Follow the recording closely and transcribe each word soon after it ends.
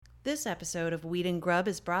This episode of Weed and Grub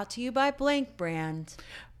is brought to you by Blank Brand.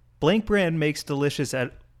 Blank Brand makes delicious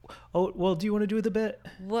Oh, well, do you want to do the bit?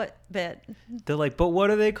 What bit? They're like, but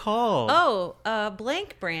what are they called? Oh,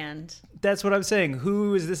 Blank Brand. That's what I'm saying.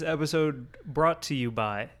 Who is this episode brought to you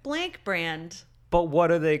by? Blank Brand. But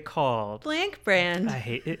what are they called? Blank Brand. I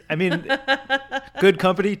hate it. I mean, good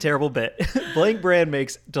company, terrible bit. Blank Brand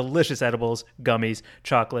makes delicious edibles, gummies,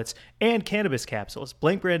 chocolates, and cannabis capsules.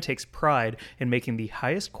 Blank Brand takes pride in making the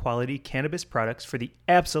highest quality cannabis products for the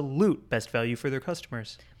absolute best value for their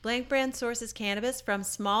customers. Blank Brand sources cannabis from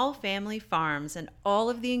small family farms, and all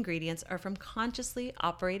of the ingredients are from consciously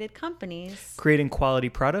operated companies. Creating quality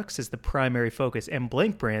products is the primary focus, and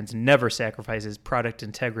Blank Brands never sacrifices product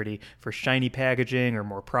integrity for shiny packaging or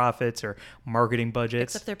more profits or marketing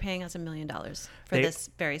budgets. Except they're paying us $1 million for this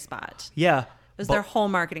very spot. Yeah. It was their whole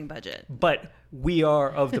marketing budget. But we are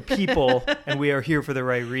of the people, and we are here for the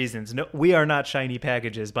right reasons. No, we are not shiny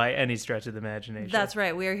packages by any stretch of the imagination. That's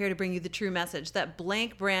right. We are here to bring you the true message that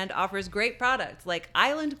Blank Brand offers great products like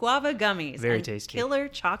Island Guava Gummies. Very and tasty. Killer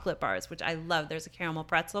Chocolate Bars, which I love. There's a caramel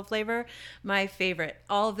pretzel flavor. My favorite.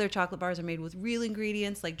 All of their chocolate bars are made with real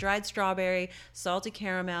ingredients like dried strawberry, salted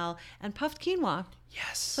caramel, and puffed quinoa.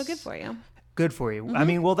 Yes. So good for you. Good for you. Mm-hmm. I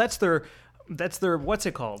mean, well, that's their, what's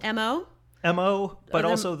it called? M.O.? M.O., but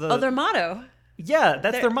also their motto. Yeah,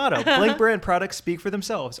 that's their motto. Blank Brand products speak for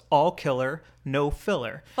themselves. All killer, no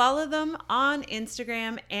filler. Follow them on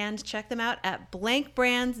Instagram and check them out at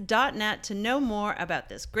blankbrands.net to know more about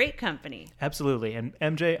this great company. Absolutely. And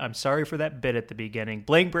MJ, I'm sorry for that bit at the beginning.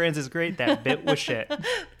 Blank Brands is great. That bit was shit.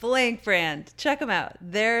 Blank Brand. Check them out.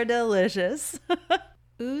 They're delicious.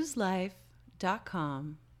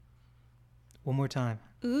 oozelife.com. One more time.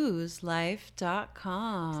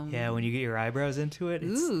 oozelife.com. Yeah, when you get your eyebrows into it,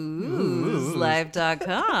 it's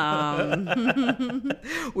oozelife.com.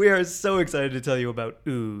 We are so excited to tell you about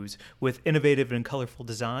Ooze. With innovative and colorful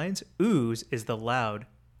designs, Ooze is the loud,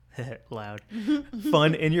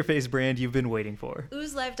 fun, in-your-face brand you've been waiting for.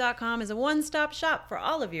 oozelife.com is a one-stop shop for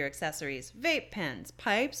all of your accessories, vape pens,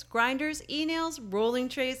 pipes, grinders, e-nails, rolling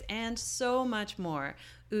trays, and so much more.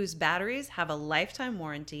 Ooze batteries have a lifetime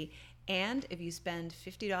warranty, and if you spend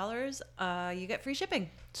 $50, you get free shipping.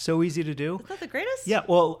 So easy to do. Isn't that the greatest? Yeah,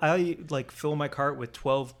 well, I fill my cart with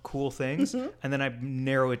 12 cool things, and then I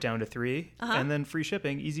narrow it down to 3, and then free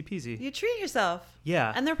shipping, easy peasy. You treat yourself.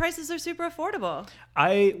 Yeah. And their prices are super affordable.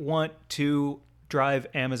 I want to drive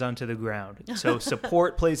Amazon to the ground. So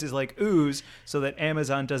support places like Ooze so that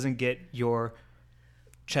Amazon doesn't get your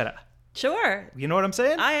cheddar. Sure. You know what I'm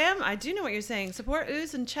saying? I do know what you're saying. Support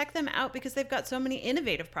Ooze and check them out because they've got so many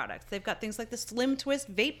innovative products. They've got things like the Slim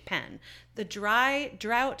Twist vape pen, the Drought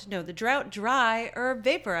Dry Herb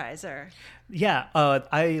Vaporizer. Yeah,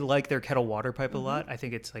 I like their kettle water pipe a lot. I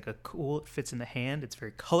think it's it fits in the hand. It's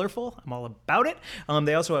very colorful. I'm all about it.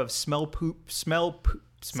 They also have smell proof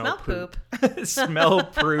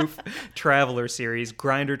traveler series,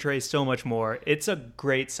 grinder tray, so much more. It's a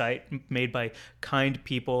great site made by kind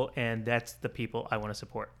people, and that's the people I want to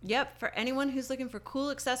support. Yep, for anyone who's looking for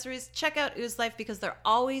cool accessories, check out Ooze Life because they're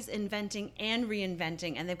always inventing and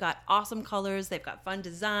reinventing, and they've got awesome colors, they've got fun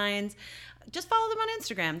designs. Just follow them on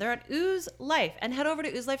Instagram. They're at Ooze Life, and head over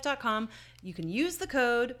to oozelife.com. You can use the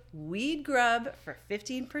code WEEDGRUB for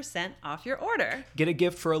 15% off your order. Get a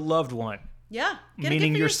gift for a loved one. Yeah.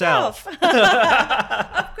 Meaning yourself.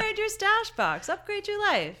 Upgrade your stash box. Upgrade your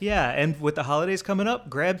life. Yeah, and with the holidays coming up,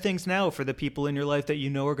 grab things now for the people in your life that you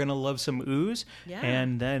know are going to love some Ooze. Yeah.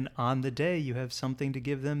 And then on the day, you have something to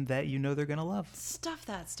give them that you know they're going to love. Stuff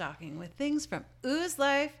that stocking with things from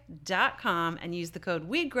oozelife.com and use the code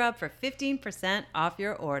WEEDGRUB for 15% off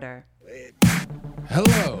your order.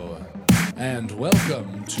 Hello, and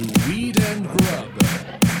welcome to Weed and Grub.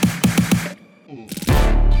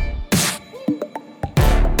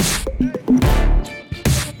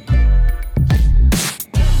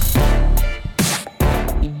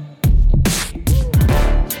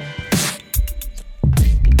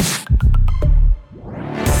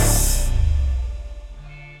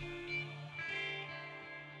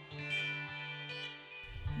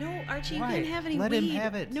 No, Archie, Why? you can't have any Let weed. him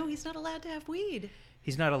have it. No, he's not allowed to have weed.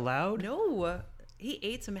 He's not allowed? No. He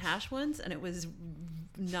ate some hash ones and it was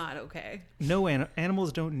not okay. No,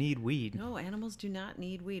 animals don't need weed. No, animals do not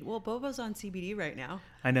need weed. Well, Bobo's on CBD right now.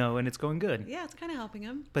 I know, and it's going good. Yeah, it's kind of helping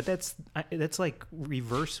him. But that's like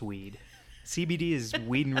reverse weed. CBD is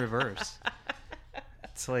weed in reverse.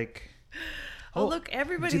 It's like... Oh, look,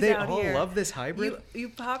 everybody's do they out all here. love this hybrid? You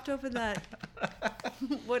popped open that.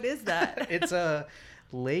 What is that? It's a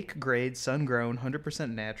lake grade, sun grown,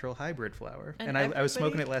 100% natural hybrid flower. And I was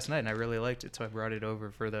smoking it last night and I really liked it, so I brought it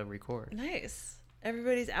over for the record. Nice.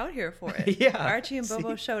 Everybody's out here for it. Yeah, Archie and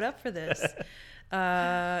Bobo showed up for this.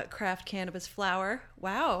 Craft cannabis flower.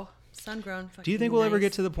 Wow. Sun-grown. Do you think we'll ever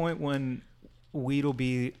get to the point when weed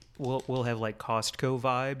we'll have like Costco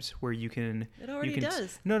vibes where you can... It already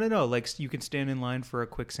does. No. Like you can stand in line for a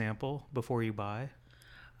quick sample before you buy.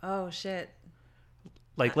 Oh, shit.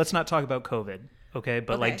 Like, let's not talk about COVID, okay?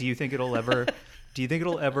 But like, do you think it'll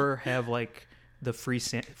ever have like the free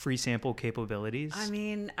sample capabilities? I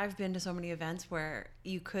mean, I've been to so many events where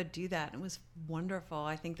you could do that. It was wonderful.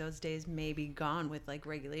 I think those days may be gone with like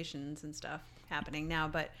regulations and stuff happening now.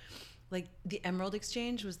 But like the Emerald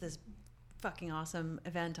Exchange was this fucking awesome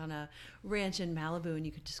event on a ranch in Malibu, and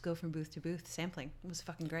you could just go from booth to booth sampling. It was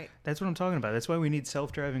fucking great. That's what I'm talking about. That's why we need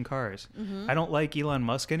self-driving cars. Mm-hmm. I don't like Elon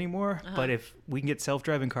Musk anymore, but if we can get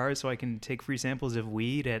self-driving cars so I can take free samples of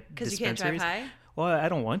weed at dispensaries. Because you can't drive high? Well, I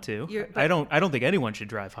don't want to. I don't think anyone should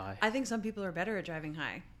drive high. I think some people are better at driving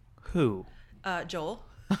high. Who? Joel.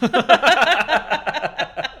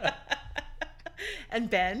 And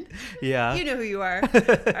Ben. Yeah. You know who you are.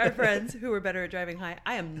 Our friends who are better at driving high.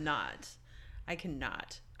 I am not. I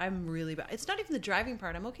cannot. I'm really bad. It's not even the driving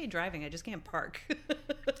part. I'm okay driving. I just can't park.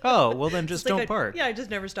 Oh, well then just don't park. Yeah, I just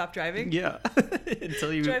never stop driving. Yeah.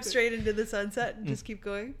 Until you drive straight into the sunset and just keep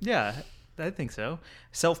going. Yeah, I think so.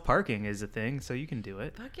 Self-parking is a thing, so you can do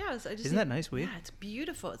it. Fuck yeah. Isn't that nice weed? Yeah, it's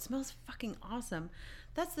beautiful. It smells fucking awesome.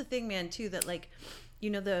 That's the thing, man, too, that like, you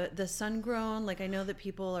know, the sun-grown, like I know that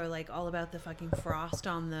people are like all about the fucking frost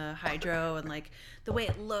on the hydro and like the way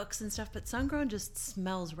it looks and stuff, but sun-grown just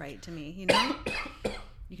smells right to me, you know?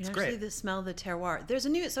 You can actually smell the terroir. There's a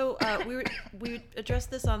new, so we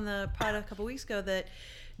addressed this on the pod a couple weeks ago that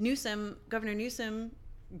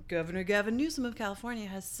Governor Gavin Newsom of California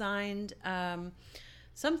has signed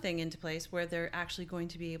something into place where they're actually going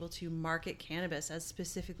to be able to market cannabis as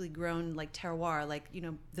specifically grown like terroir, like, you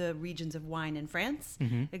know, the regions of wine in France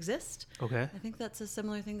exist. Okay. I think that's a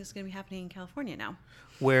similar thing that's going to be happening in California now.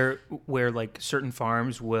 Where like certain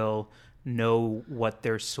farms will know what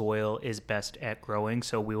their soil is best at growing,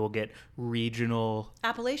 so we will get regional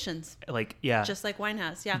appellations, like just like wine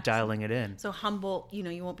has, dialing it in. So Humboldt, you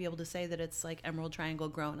know, you won't be able to say that it's like Emerald Triangle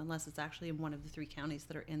grown unless it's actually in one of the 3 counties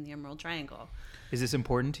that are in the Emerald Triangle. Is this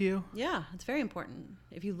important to you? Yeah, it's very important.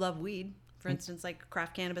 If you love weed, for instance, like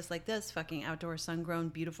craft cannabis like this, fucking outdoor, sun-grown,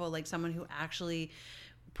 beautiful, like someone who actually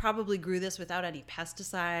probably grew this without any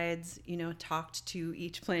pesticides, you know, talked to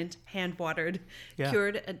each plant, hand watered,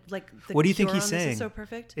 cured, like the what do you think cure he's on this saying? Is so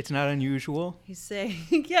perfect. It's not unusual. He's saying,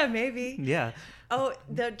 yeah, maybe. Yeah. Oh,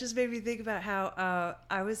 that just made me think about how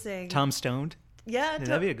I was saying Tom Stoned. Yeah,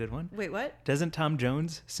 that'd be a good one. Wait, what? Doesn't Tom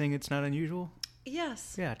Jones sing "It's Not Unusual"?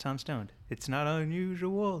 Yes. Yeah, Tom Stoned. It's not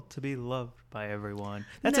unusual to be loved by everyone.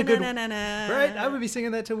 That's a good one. Right? I would be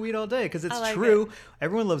singing that to weed all day because it's true.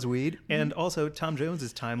 Everyone loves weed. And also, Tom Jones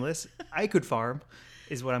is timeless. I could farm,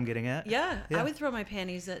 is what I'm getting at. Yeah. I would throw my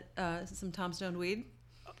panties at some Tom Stoned weed.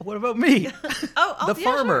 What about me? The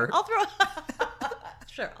farmer. Sure. I'll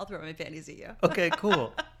throw I'll throw my panties at you. Okay,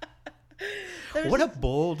 cool. What a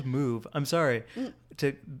bold move. I'm sorry.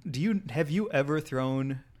 Have you ever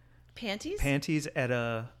thrown panties at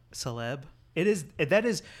a celeb? That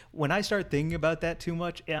is when I start thinking about that too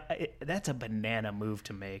much, that's a banana move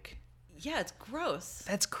to make. Yeah, it's gross.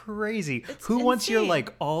 That's crazy. It's Who wants your insane.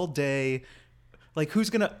 like all day, like who's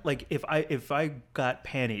gonna, like if I got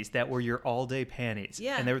panties that were your all day panties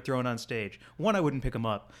and they were thrown on stage, one, I wouldn't pick them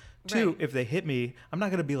up. Two, if they hit me, I'm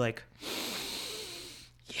not gonna be like,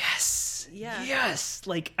 yes.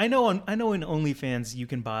 Like I know in OnlyFans you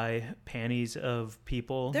can buy panties of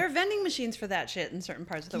people. There are vending machines for that shit in certain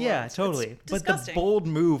parts of the world. Yeah, totally. But the bold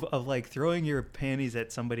move of like throwing your panties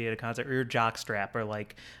at somebody at a concert or your jockstrap or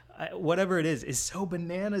like whatever it is so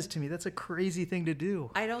bananas to me. That's a crazy thing to do.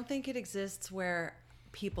 I don't think it exists where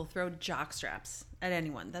people throw jockstraps at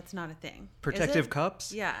anyone. That's not a thing. Protective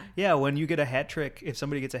cups? Yeah. Yeah, when you get a hat trick, if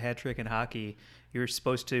somebody gets a hat trick in hockey, you're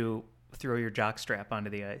supposed to throw your jockstrap onto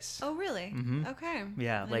the ice. Oh, really? Mm-hmm. Okay.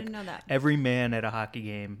 Yeah, I didn't know that. Every man at a hockey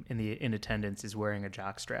game in attendance is wearing a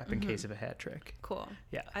jockstrap in case of a hat trick. Cool.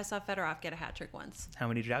 Yeah. I saw Fedorov get a hat trick once. How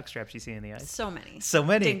many jockstraps you see in the ice? So many.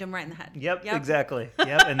 Dinged him right in the head. Yep. Exactly.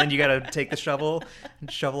 Yep. And then you got to take the shovel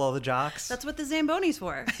and shovel all the jocks. That's what the Zamboni's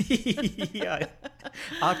for. Yeah.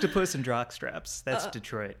 Octopus and jockstraps. That's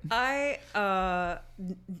Detroit. I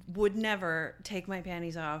would never take my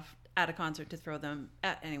panties off at a concert to throw them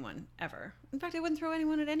at anyone ever. In fact, I wouldn't throw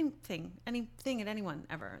anyone at anything at anyone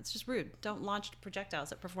ever. It's just rude. Don't launch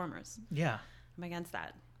projectiles at performers. Yeah. I'm against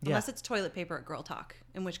that. Unless it's toilet paper at Girl Talk,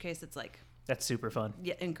 in which case it's like That's super fun.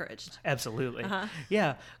 Yeah, encouraged. Absolutely.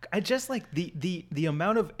 Yeah. I just like the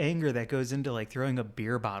amount of anger that goes into like throwing a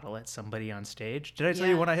beer bottle at somebody on stage. Did I tell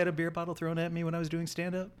you when I had a beer bottle thrown at me when I was doing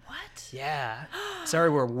stand-up? What? Yeah. Sorry,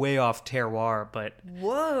 we're way off terroir, but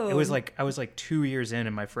Whoa. it was like I was like 2 years in,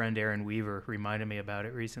 and my friend Aaron Weaver reminded me about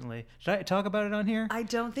it recently. Should I talk about it on here? I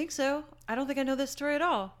don't think so. I don't think I know this story at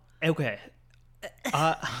all. Okay.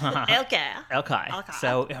 Okay. Okay.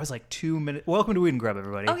 So it was like 2 minutes. Welcome to Weed and Grub,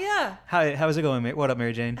 everybody. Oh, yeah. How's it going, mate? What up,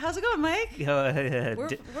 Mary Jane? How's it going, Mike? We're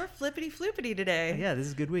We're flippity floopity today. yeah, this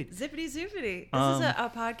is good weed. Zippity zoopity. This is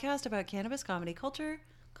a podcast about cannabis comedy culture,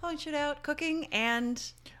 calling shit out, cooking,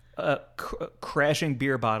 and Crashing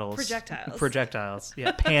beer bottles. Projectiles.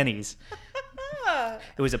 Yeah, panties.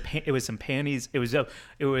 It was some panties.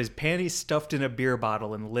 It was panties stuffed in a beer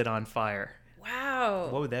bottle and lit on fire. Wow.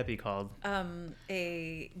 What would that be called?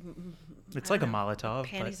 It's like a Molotov.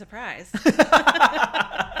 Panty surprise.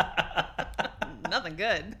 Nothing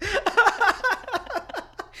good.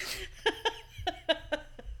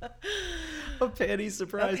 A panty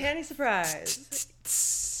surprise. A panty surprise.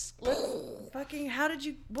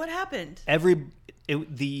 What happened?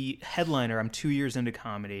 The headliner, I'm 2 years into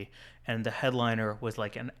comedy, and the headliner was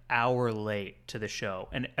like an hour late to the show,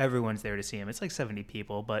 and everyone's there to see him. It's like 70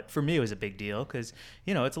 people, but for me it was a big deal because,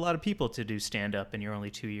 it's a lot of people to do stand-up, and you're only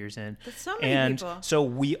 2 years in. That's so many people. So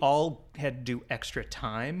we all had to do extra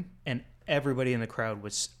time, and everybody in the crowd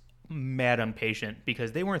was mad impatient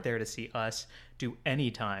because they weren't there to see us do any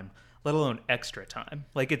time, let alone extra time.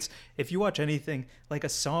 Like if you watch anything, like a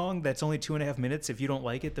song that's only 2.5 minutes, if you don't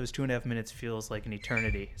like it, those 2.5 minutes feels like an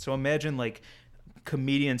eternity. So imagine like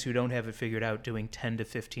comedians who don't have it figured out doing 10 to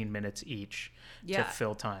 15 minutes each to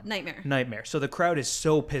fill time. Nightmare. So the crowd is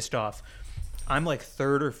so pissed off. I'm like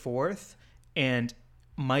third or fourth, and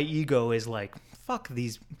my ego is like, fuck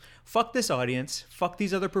this audience, fuck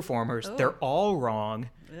these other performers. Oh. They're all wrong.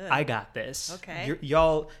 Ugh. I got this. Okay.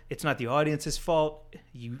 Y'all, it's not the audience's fault.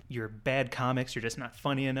 You're bad comics. You're just not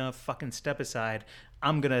funny enough. Fucking step aside.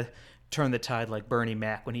 I'm going to turn the tide like Bernie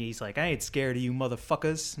Mac when he's like, I ain't scared of you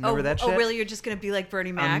motherfuckers. Remember that shit? Oh, really? You're just going to be like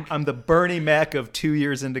Bernie Mac? I'm the Bernie Mac of 2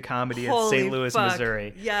 years into comedy in St. Louis,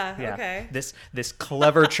 Missouri. Yeah, okay. This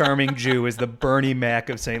clever, charming Jew is the Bernie Mac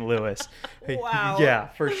of St. Louis. Wow. Yeah,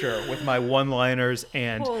 for sure. With my one-liners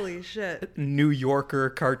and holy shit, New Yorker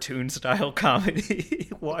cartoon-style comedy.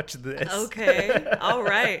 Watch this. Okay. All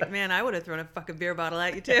right. Man, I would have thrown a fucking beer bottle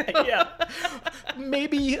at you too. Yeah.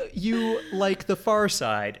 Maybe you like The Far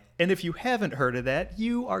Side. And if you haven't heard of that,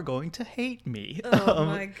 you are going to hate me. Oh,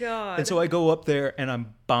 my God. And so I go up there and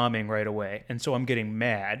I'm bombing right away. And so I'm getting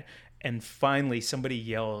mad. And finally somebody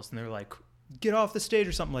yells and they're like, get off the stage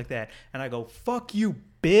or something like that. And I go, fuck you,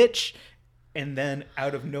 bitch. And then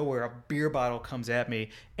out of nowhere, a beer bottle comes at me.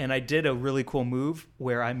 And I did a really cool move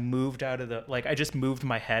where I moved I just moved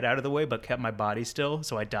my head out of the way, but kept my body still.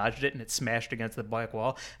 So I dodged it and it smashed against the black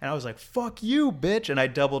wall. And I was like, fuck you, bitch. And I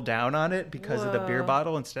doubled down on it because of the beer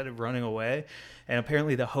bottle instead of running away. And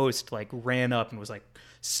apparently the host ran up and was like,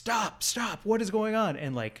 stop, what is going on?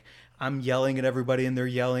 And I'm yelling at everybody and they're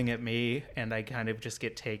yelling at me. And I kind of just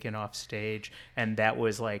get taken off stage. And that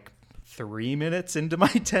was 3 minutes into my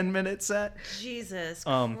 10-minute set. Jesus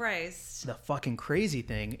Christ. The fucking crazy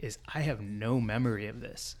thing is I have no memory of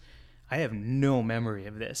this.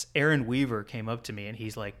 Aaron Weaver came up to me and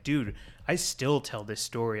he's like, dude, I still tell this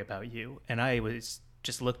story about you. And I was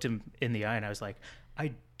just looked him in the eye and I was like,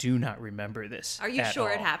 I do not remember this. Are you sure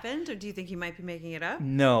all. It happened? Or do you think he might be making it up?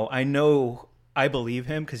 No, I believe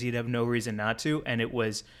him because he'd have no reason not to. And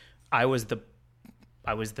I was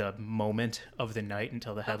the moment of the night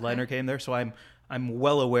until the headliner came there. So I'm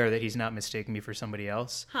well aware that he's not mistaking me for somebody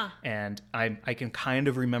else. Huh. And I can kind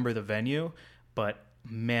of remember the venue, but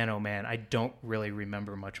man, oh man, I don't really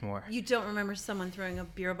remember much more. You don't remember someone throwing a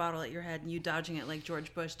beer bottle at your head and you dodging it like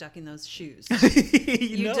George Bush ducking those shoes.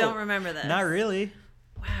 You don't remember this. Not really.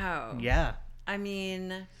 Wow. Yeah. I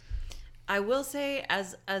mean, I will say,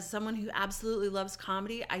 as someone who absolutely loves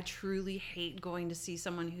comedy, I truly hate going to see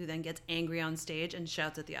someone who then gets angry on stage and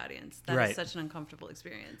shouts at the audience. That is such an uncomfortable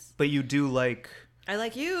experience. But you do like... I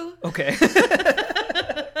like you. Okay.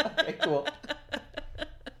 Okay, cool.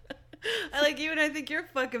 I like you and I think you're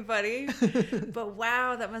fucking funny. But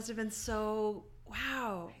wow, that must have been so...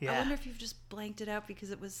 Wow. Yeah. I wonder if you've just blanked it out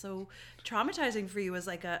because it was so traumatizing for you as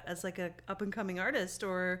a up and coming artist,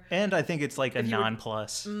 or. And I think it's like a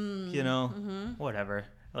non-plus, whatever.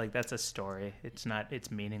 That's a story.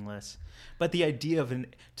 It's meaningless. But the idea of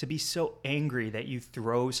to be so angry that you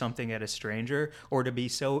throw something at a stranger, or to be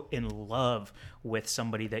so in love with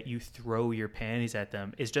somebody that you throw your panties at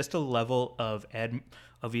them, is just a level of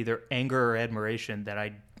either anger or admiration that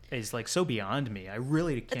is like so beyond me. I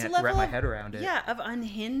really It's a can't level wrap my of- head around it. Yeah, of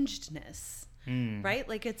unhingedness. Right?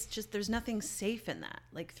 Like it's just there's nothing safe in that.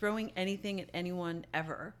 Like throwing anything at anyone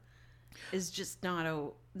ever is just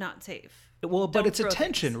not safe. Well, but Don't it's a throw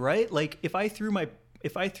tension, things. right? Like if I threw my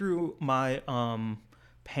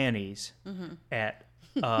panties Mm-hmm. at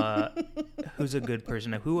who's a good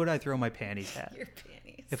person? Who would I throw my panties at? Your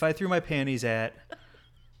panties. If I threw my panties at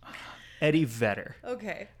Eddie Vedder.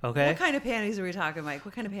 Okay. Okay. What kind of panties are we talking, Mike?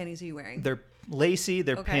 What kind of panties are you wearing? They're lacy,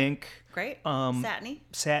 they're Okay. pink, Great. Satiny.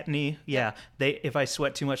 satiny. Yeah. If I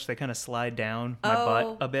sweat too much, they kind of slide down my Oh,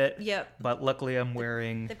 butt a bit. yep. But luckily I'm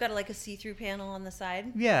wearing They've got like a see-through panel on the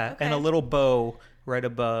side. and a Okay. little bow right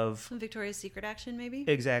above. Some Victoria's Secret action, maybe.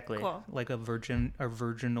 Exactly. Cool. Like a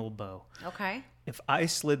virginal bow. Okay. If I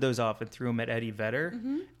slid those off and threw them at Eddie Vedder,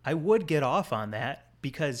 Mm-hmm. I would get off on that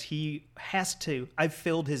because he has to. I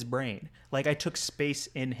filled his brain. Like I took space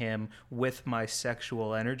in him with my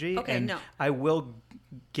sexual energy. Okay, and no. I will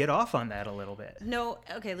get off on that a little bit. No,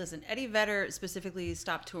 okay, listen. Eddie Vedder specifically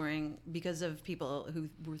stopped touring because of people who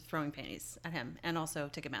were throwing panties at him and also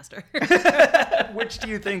Ticketmaster. Which do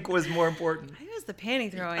you think was more important? I think it was the panty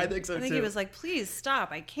throwing. I think so, I think too. he was like, please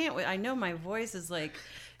stop. I can't wait. I know my voice is like,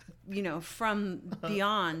 from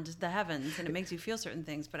beyond the heavens and it makes you feel certain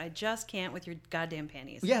things, but I just can't with your goddamn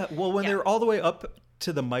panties. Yeah, well, when Yeah. they're all the way up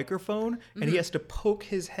to the microphone and Mm-hmm. he has to poke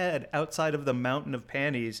his head outside of the mountain of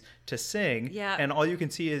panties to sing, Yeah. and all you can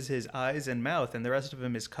see is his eyes and mouth, and the rest of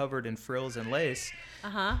him is covered in frills and lace.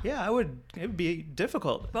 Uh-huh. Yeah, it would be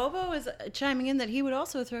difficult. Bobo is chiming in that he would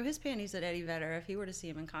also throw his panties at Eddie Vedder if he were to see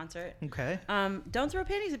him in concert. Okay. Don't throw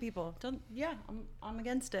panties at people. I'm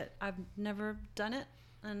against it. I've never done it,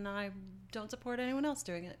 and I don't support anyone else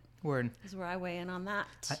doing it. Word. This is where I weigh in on that.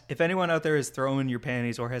 If anyone out there is throwing your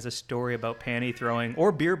panties or has a story about panty throwing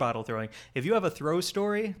or beer bottle throwing, if you have a throw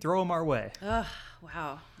story, throw them our way. Ugh,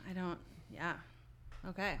 wow. I don't. Yeah.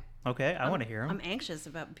 Okay. Okay, I want to hear them. I'm anxious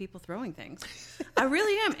about people throwing things. I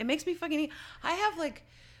really am. It makes me fucking. I have like.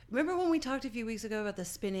 Remember when we talked a few weeks ago about the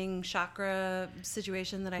spinning chakra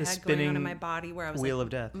situation that I The had going on in spinning my body, where I was wheel like, of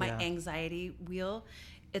death, my yeah. anxiety wheel.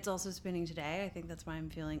 It's also spinning today. I think that's why I'm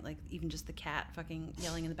feeling like even just the cat fucking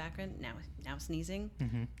yelling in the background now sneezing,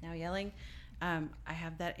 Mm-hmm. now yelling. I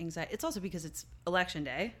have that anxiety. It's also because it's election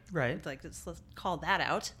day, Right. It's like let's call that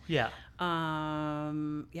out. Yeah.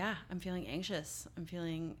 Yeah, I'm feeling anxious. I'm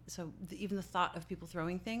feeling even the thought of people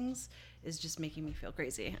throwing things is just making me feel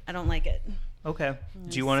crazy. I don't like it. Okay.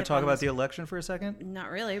 Do you want to sip talk on about this. the election for a second?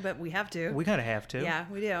 Not really, but we have to. We kind of have to. Yeah,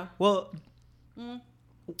 we do. Well,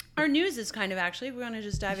 Our news is kind of actually. We want to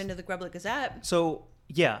just dive into the Grublet Gazette. so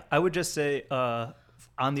yeah, I would just say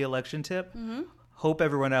on the election tip, Mm-hmm. hope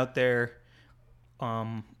everyone out there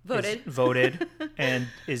Voted. voted and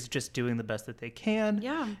is just doing the best that they can.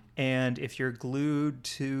 Yeah. And if you're glued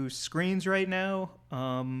to screens right now,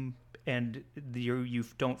 and you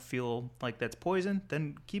don't feel like that's poison,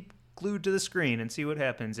 then keep glued to the screen and see what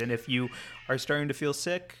happens. And if you are starting to feel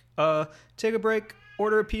sick, take a break,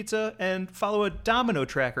 order a pizza, and follow a domino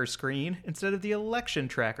tracker screen instead of the election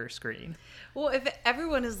tracker screen. Well, if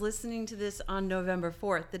everyone is listening to this on November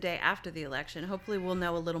 4th, the day after the election, hopefully we'll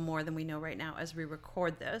know a little more than we know right now as we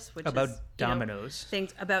record this, which About is dominoes.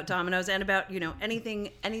 Things about dominoes and about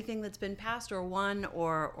anything that's been passed or won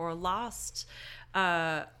or lost.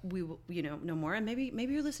 We will know more, and maybe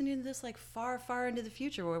you're listening to this like far into the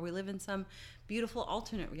future where we live in some beautiful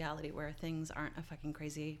alternate reality where things aren't a fucking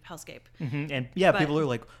crazy hellscape. And yeah, But- people are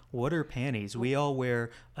like, what are panties? We all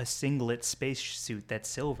wear a singlet spacesuit that's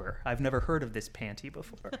silver. I've never heard of this panty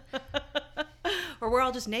before. Or we're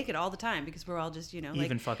all just naked all the time because we're all just,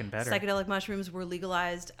 Even fucking better. Psychedelic mushrooms were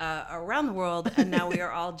legalized around the world, and now we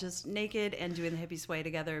are all just naked and doing the hippie sway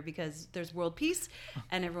together because there's world peace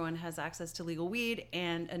and everyone has access to legal weed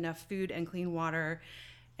and enough food and clean water,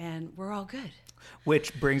 and we're all good.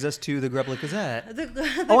 Which brings us to the Grublet Gazette.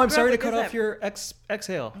 The Oh, I'm sorry to Grublet cut off Gazette. your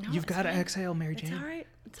exhale. No, You've it's got to fine. exhale, Mary Jane. It's all right.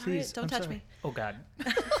 It's all Please, right. Don't I'm touch sorry. me. Oh, God.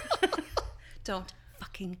 Don't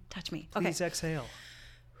fucking touch me. Okay, Please exhale.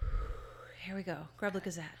 here we go. Grublet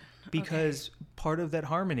Gazette. Because part of that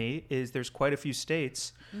harmony is there's quite a few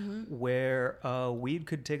states Mm-hmm. where weed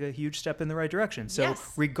could take a huge step in the right direction. So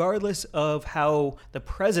Yes. regardless of how the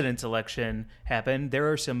president's election happened, there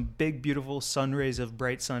are some big, beautiful sun rays of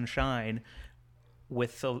bright sunshine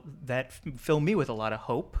that fill me with a lot of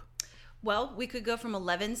hope. Well, we could go from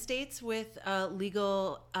 11 states with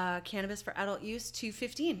legal cannabis for adult use to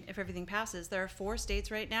 15 if everything passes. There are 4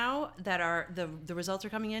 states right now that are the results are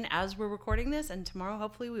coming in as we're recording this, and tomorrow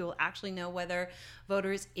hopefully we will actually know whether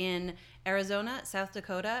voters in Arizona, South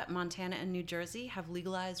Dakota, Montana, and New Jersey have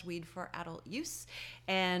legalized weed for adult use,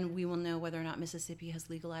 and we will know whether or not Mississippi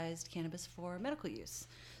has legalized cannabis for medical use.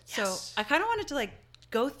 Yes. So I kind of wanted to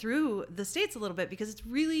go through the states a little bit because it's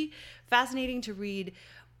really fascinating to read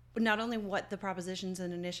not only what the propositions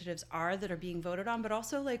and initiatives are that are being voted on, but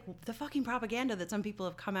also the fucking propaganda that some people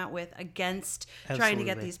have come out with against trying to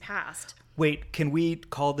get Absolutely. these passed. Wait, can we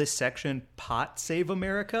call this section Pot Save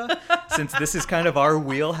America? Since this is kind of our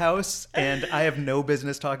wheelhouse, and I have no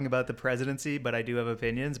business talking about the presidency, but I do have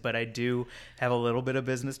opinions, but I do have a little bit of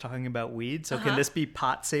business talking about weed. So can this be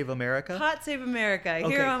Pot Save America? Pot Save America, Okay.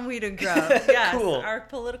 here on Weed and Grub. Yes, Cool. Our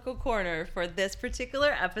political corner for this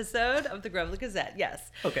particular episode of the Grub Gazette. Yes.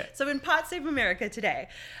 Okay. So in Pot Save America today,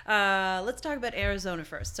 let's talk about Arizona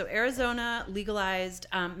first. So Arizona legalized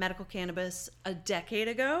medical cannabis a decade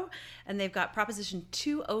ago, and they've got Proposition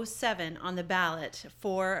 207 on the ballot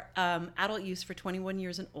for adult use for 21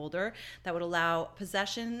 years and older that would allow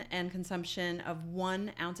possession and consumption of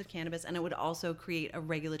 1 ounce of cannabis, and it would also create a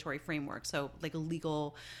regulatory framework, so like a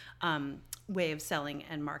legal way of selling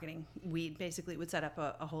and marketing weed. Basically, it would set up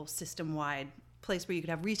a whole system-wide place where you could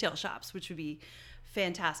have retail shops, which would be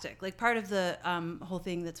fantastic. Like part of the whole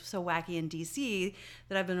thing that's so wacky in DC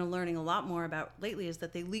that I've been learning a lot more about lately is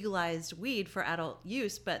that they legalized weed for adult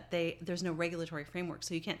use, but there's no regulatory framework,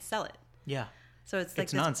 so you can't sell it. Yeah. So it's like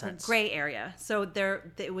It's this nonsense. gray area. So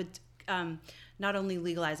they would not only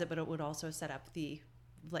legalize it, but it would also set up the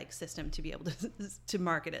system to be able to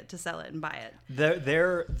market it, to sell it, and buy it.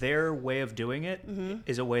 Their way of doing it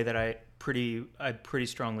is a way that I pretty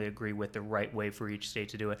strongly agree with, the right way for each state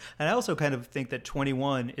to do it. And I also kind of think that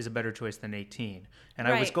 21 is a better choice than 18. And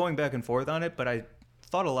I was Right. going back and forth on it, but I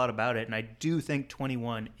thought a lot about it, and I do think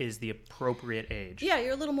 21 is the appropriate age. Yeah,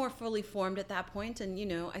 you're a little more fully formed at that point, and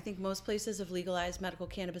I think most places have legalized medical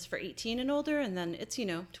cannabis for 18 and older, and then it's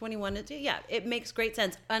 21. It makes great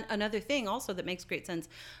sense. Another thing also that makes great sense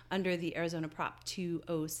under the Arizona Prop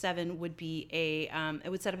 207 would be it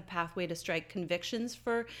would set up a pathway to strike convictions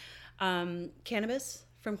for cannabis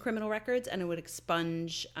from criminal records, and it would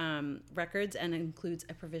expunge records, and includes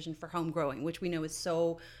a provision for home growing, which we know is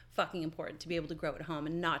so fucking important, to be able to grow at home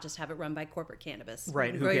and not just have it run by corporate cannabis.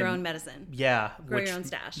 Right, Grow your own medicine. Yeah. Grow your own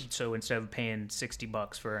stash. So instead of paying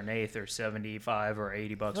 $60 for an eighth or $75 or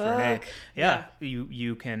 $80 for an eighth,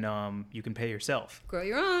 you can pay yourself. Grow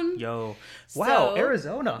your own. Yo, wow, So-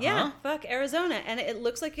 Arizona, Yeah, huh? fuck Arizona, and it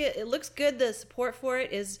looks like it looks good. The support for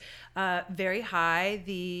it is very high.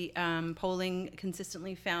 The polling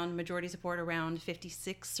consistently found majority support around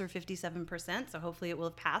 56 or 57%. So hopefully it will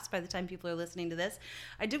have passed by the time people are listening to this.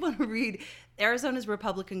 I did want to read Arizona's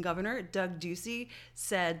Republican governor, Doug Ducey,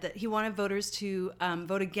 said that he wanted voters to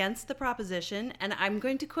vote against the proposition. And I'm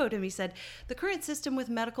going to quote him. He said, "The current system with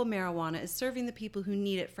medical marijuana is serving the people who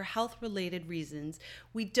need it for health-related reasons.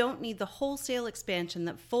 We don't need the wholesale expansion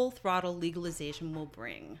that full throttle legalization will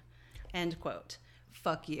bring." End quote.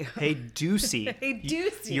 Fuck you. Hey, Ducey. Hey,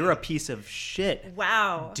 Ducey. You're a piece of shit.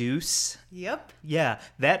 Wow. Deuce. Yep. Yeah,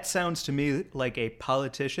 that sounds to me like a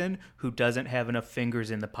politician who doesn't have enough fingers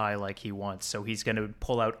in the pie like he wants. So he's going to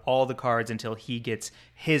pull out all the cards until he gets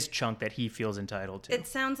his chunk that he feels entitled to. It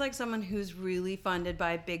sounds like someone who's really funded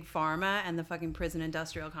by Big Pharma and the fucking prison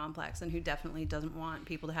industrial complex, and who definitely doesn't want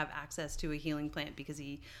people to have access to a healing plant because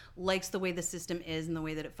he likes the way the system is and the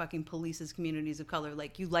way that it fucking polices communities of color.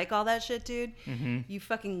 Like, you like all that shit, dude? Mm-hmm. You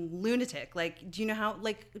fucking lunatic. Like, do you know how,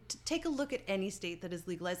 take a look at any state that is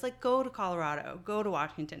legalized. Like, go to Colorado, go to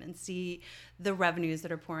Washington, and see the revenues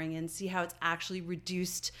that are pouring in, see how it's actually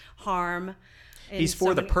reduced harm. He's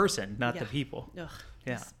for the person, not the Yeah. people. Ugh,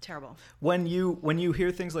 Yeah. it's terrible. When you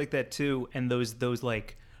hear things like that too, and those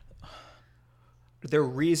their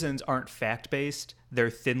reasons aren't fact-based,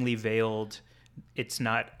 they're thinly veiled. It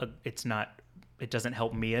doesn't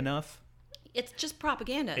help me enough. It's just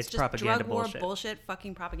propaganda. It's just propaganda drug war bullshit. bullshit,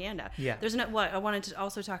 fucking propaganda. Yeah. There's what I wanted to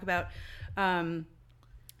also talk about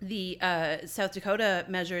the South Dakota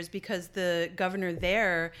measures, because the governor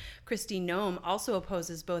there, Kristi Noem, also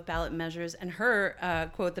opposes both ballot measures. And her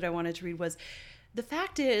quote that I wanted to read was, "The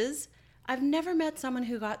fact is, I've never met someone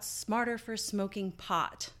who got smarter for smoking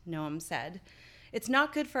pot," Noem said. "It's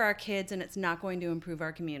not good for our kids, and it's not going to improve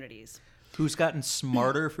our communities." Who's gotten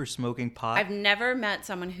smarter for smoking pot? I've never met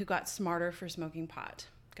someone who got smarter for smoking pot.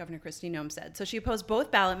 Governor Kristi Noem said. So she opposed both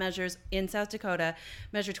ballot measures in South Dakota,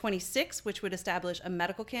 Measure 26, which would establish a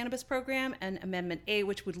medical cannabis program, and Amendment A,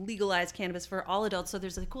 which would legalize cannabis for all adults. So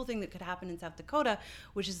there's a cool thing that could happen in South Dakota,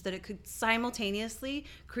 which is that it could simultaneously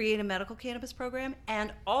create a medical cannabis program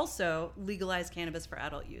and also legalize cannabis for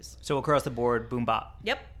adult use. So across the board, boom bop.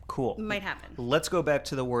 Yep. Cool. Might happen. Let's go back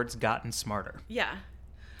to the words gotten smarter. Yeah.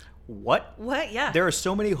 What? What? Yeah. There are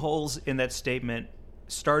so many holes in that statement,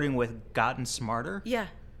 starting with gotten smarter. Yeah.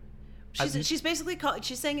 She's basically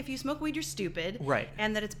she's saying if you smoke weed, you're stupid. Right.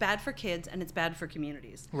 And that it's bad for kids and it's bad for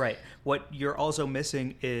communities. Right. What you're also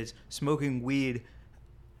missing is smoking weed.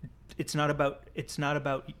 It has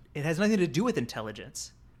nothing to do with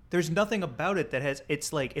intelligence. There's nothing about it that has,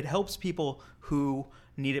 it's like, it helps people who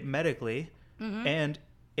need it medically, and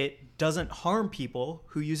it doesn't harm people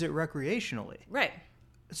who use it recreationally. Right.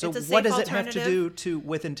 So what does it have to do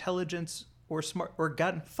with intelligence or smart or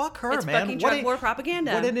gotten? Fuck her, it's man. Fucking drug war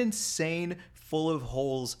propaganda. What an insane, full of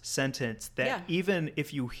holes sentence that even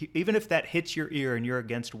if that hits your ear and you're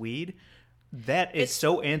against weed, that is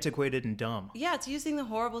so antiquated and dumb. Yeah, it's using the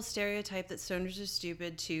horrible stereotype that stoners are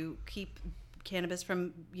stupid to keep cannabis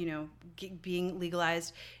from, being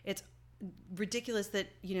legalized. It's ridiculous that,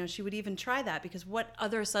 she would even try that, because what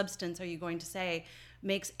other substance are you going to say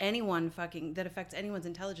makes anyone that affects anyone's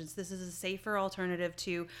intelligence? This is a safer alternative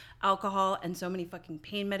to alcohol and so many fucking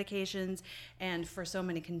pain medications, and for so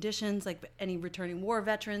many conditions, like any returning war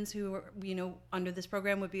veterans who are, under this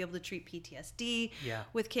program would be able to treat PTSD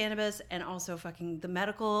with cannabis, and also fucking the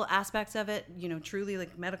medical aspects of it, truly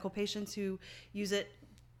like medical patients who use it,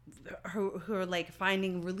 who are like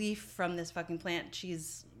finding relief from this fucking plant.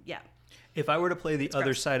 If I were to play the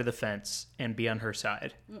other side of the fence and be on her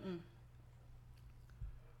side,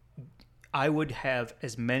 I would have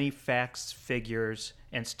as many facts, figures,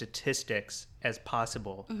 and statistics as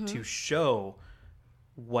possible to show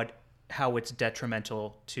how it's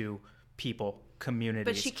detrimental to people, communities.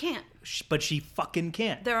 But she can't. But she fucking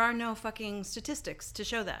can't. There are no fucking statistics to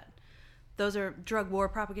show that. Those are drug war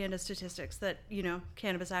propaganda statistics that,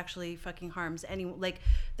 cannabis actually fucking harms anyone. Like,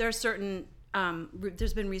 there are certain...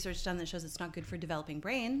 there's been research done that shows it's not good for developing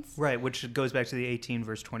brains. Right, which goes back to the 18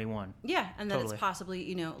 verse 21. Yeah, and that it's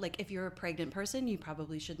possibly, like if you're a pregnant person, you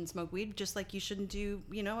probably shouldn't smoke weed, just like you shouldn't do,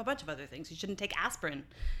 a bunch of other things. You shouldn't take aspirin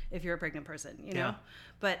if you're a pregnant person, know?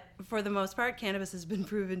 But for the most part, cannabis has been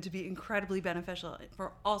proven to be incredibly beneficial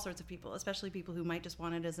for all sorts of people, especially people who might just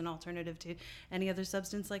want it as an alternative to any other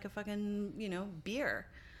substance like a fucking, beer.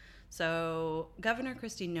 So Governor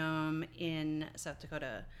Kristi Noem in South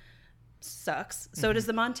Dakota sucks. So does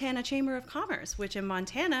the Montana Chamber of Commerce, which in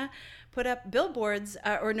Montana put up billboards,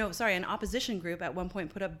 an opposition group at one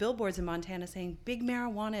point put up billboards in Montana saying big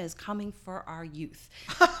marijuana is coming for our youth.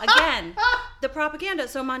 Again, the propaganda.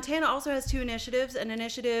 So Montana also has two initiatives. An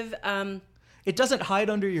initiative... it doesn't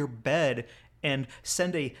hide under your bed and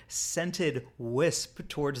send a scented wisp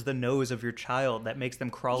towards the nose of your child that makes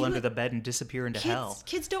them crawl under the bed and disappear into hell.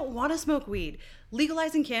 Kids don't want to smoke weed.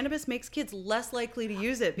 Legalizing cannabis makes kids less likely to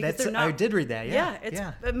use it because they're not... I did read that, yeah. Yeah, it's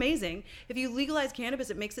amazing. If you legalize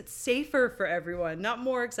cannabis, it makes it safer for everyone, not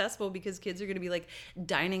more accessible, because kids are going to be like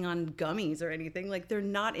dining on gummies or anything. Like, they're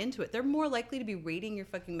not into it. They're more likely to be raiding your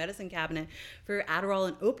fucking medicine cabinet for Adderall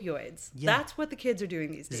and opioids. Yeah. That's what the kids are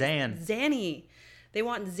doing these days. Xanny. They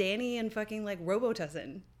want Xanny and fucking like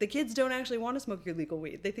Robitussin. The kids don't actually want to smoke your legal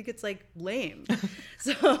weed. They think it's like lame.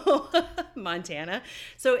 So Montana.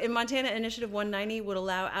 So in Montana, Initiative 190 would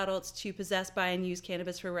allow adults to possess, buy, and use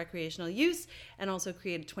cannabis for recreational use, and also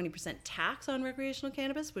create a 20% tax on recreational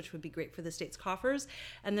cannabis, which would be great for the state's coffers.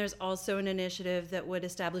 And there's also an initiative that would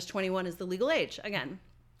establish 21 as the legal age. Again,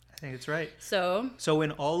 I think it's right. So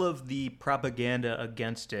in all of the propaganda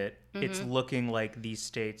against it, it's looking like these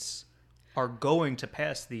states are going to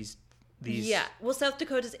pass these. Yeah. Well, South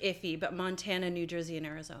Dakota's iffy, but Montana, New Jersey, and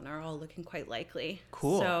Arizona are all looking quite likely.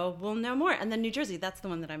 Cool. So we'll know more. And then New Jersey, that's the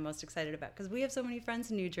one that I'm most excited about, because we have so many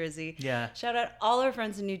friends in New Jersey. Yeah. Shout out all our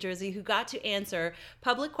friends in New Jersey who got to answer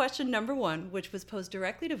public question number 1, which was posed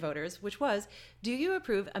directly to voters, which was, do you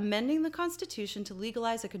approve amending the Constitution to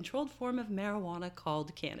legalize a controlled form of marijuana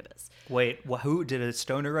called cannabis? Wait, who did a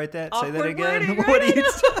stoner write that? Awkward Say that again. Wording,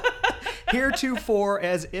 right? Heretofore,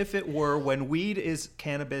 as if it were, when weed is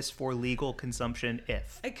cannabis for legal consumption,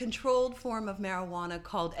 if. A controlled form of marijuana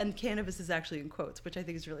called, and cannabis is actually in quotes, which I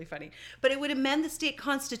think is really funny. But it would amend the state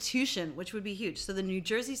constitution, which would be huge. So the New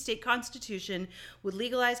Jersey state constitution would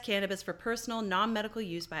legalize cannabis for personal, non-medical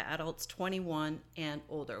use by adults 21 and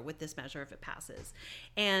older with this measure if it passes.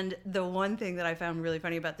 And the one thing that I found really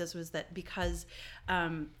funny about this was that because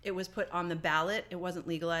it was put on the ballot, it wasn't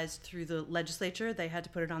legalized through the legislature. They had to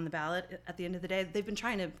put it on the ballot at the end of the day, they've been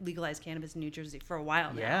trying to legalize cannabis in New Jersey for a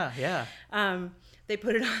while now. Yeah. They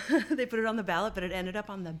put it on the ballot, but it ended up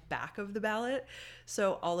on the back of the ballot.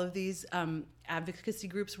 So all of these advocacy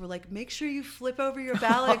groups were like, make sure you flip over your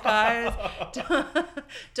ballot, guys.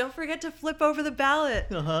 Don't forget to flip over the ballot.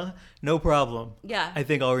 No problem. Yeah. I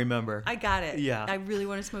think I'll remember. I got it. Yeah. I really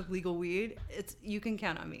want to smoke legal weed. You can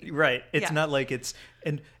count on me. Right. It's not like it's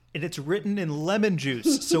and it's written in lemon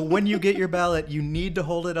juice. So when you get your ballot, you need to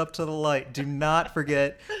hold it up to the light. Do not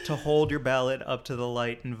forget to hold your ballot up to the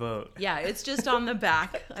light and vote. Yeah, it's just on the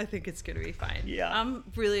back. I think it's going to be fine. Yeah. I'm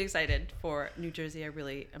really excited for New Jersey.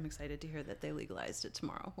 I'm excited to hear that they legalized it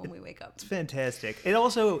tomorrow when we wake up. It's fantastic. It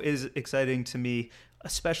also is exciting to me,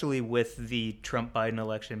 especially with the Trump-Biden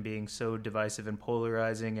election being so divisive and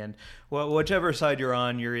polarizing. And whichever side you're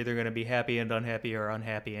on, you're either going to be happy and unhappy or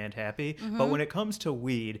unhappy and happy. Mm-hmm. But when it comes to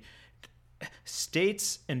weed,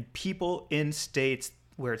 states and people in states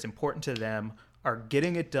where it's important to them are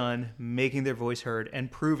getting it done, making their voice heard, and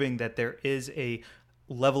proving that there is a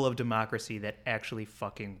level of democracy that actually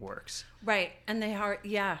fucking works. Right. And they are,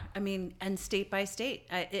 yeah. I mean, and state by state.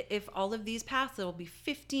 If all of these pass, there will be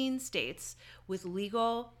 15 states with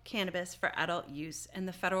legal cannabis for adult use, and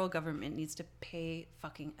the federal government needs to pay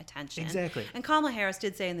fucking attention. Exactly. And Kamala Harris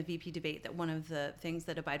did say in the VP debate that one of the things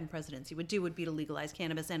that a Biden presidency would do would be to legalize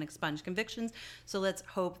cannabis and expunge convictions. So let's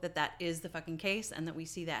hope that that is the fucking case and that we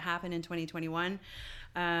see that happen in 2021.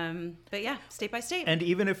 But yeah, state by state. And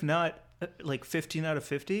even if not, like 15 out of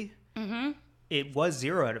 50, it was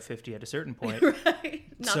 0 out of 50 at a certain point. Right.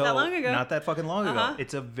 Not that long ago. Not that fucking long ago.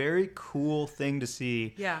 It's a very cool thing to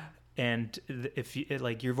see. Yeah. And if you,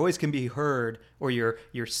 like, your voice can be heard or your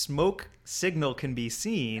smoke signal can be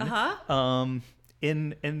seen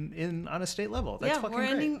in on a state level. That's fucking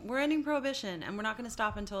great. We're ending prohibition, and we're not going to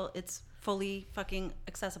stop until it's fully fucking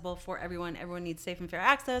accessible for everyone. Everyone needs safe and fair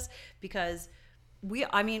access because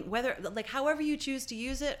whether, like, however you choose to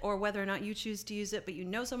use it or whether or not you choose to use it, but you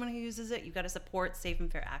know someone who uses it, you got to support safe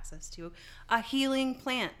and fair access to a healing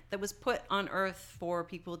plant that was put on earth for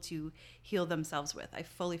people to heal themselves with. I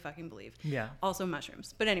fully fucking believe. Yeah. Also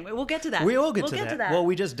mushrooms. But anyway, we'll get to that. We will get to that. Well,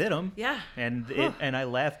 we just did them. Yeah. And I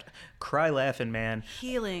laughed, cry laughing, man.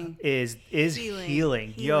 Healing. Is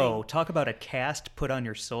healing. Yo, talk about a cast put on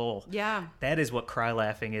your soul. Yeah. That is what cry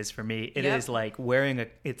laughing is for me. It is like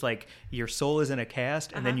it's like your soul is in a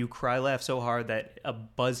cast and then you cry laugh so hard that a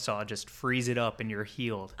buzzsaw just frees it up and you're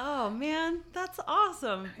healed. Oh man, that's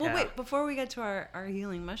awesome. Well, Yeah. wait, before we get to our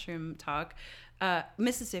healing mushroom talk,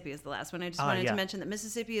 Mississippi is the last one. I just wanted to mention that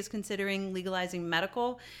Mississippi is considering legalizing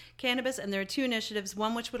medical cannabis, and there are two initiatives.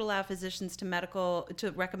 One which would allow physicians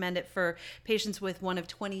to recommend it for patients with one of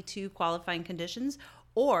 22 qualifying conditions,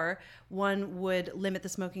 or one would limit the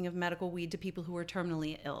smoking of medical weed to people who are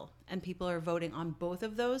terminally ill. And people are voting on both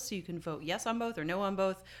of those, so you can vote yes on both, or no on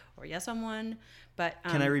both, or yes on one. But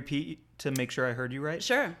can I repeat to make sure I heard you right?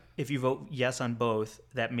 Sure. If you vote yes on both,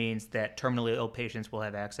 that means that terminally ill patients will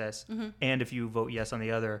have access. Mm-hmm. And if you vote yes on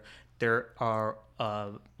the other, there are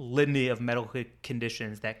a litany of medical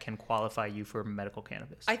conditions that can qualify you for medical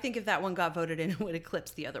cannabis. I think if that one got voted in, it would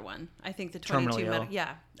eclipse the other one. I think the 22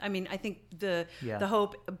 I mean, I think the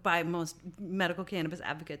hope by most medical cannabis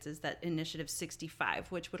advocates is that Initiative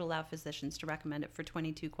 65, which would allow physicians to recommend it for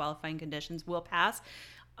 22 qualifying conditions, will pass.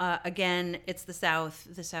 Again, it's the South.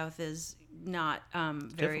 The South is not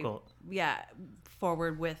very difficult.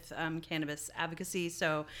 Forward with cannabis advocacy.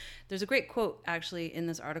 So there's a great quote actually in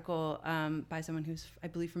this article by someone who's, I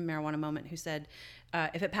believe, from Marijuana Moment, who said,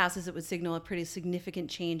 if it passes, it would signal a pretty significant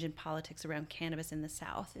change in politics around cannabis in the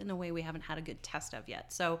South in a way we haven't had a good test of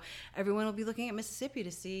yet. So everyone will be looking at Mississippi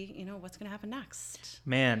to see, what's going to happen next.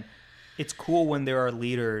 Man, it's cool when there are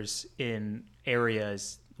leaders in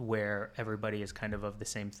areas where everybody is kind of the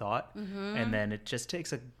same thought, and then it just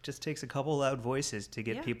takes a couple loud voices to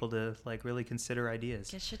get people to like really consider ideas.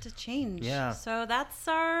 Get shit to change. Yeah. So that's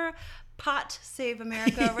our Pot Save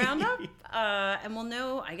America roundup, and we'll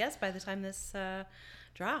know, I guess, by the time this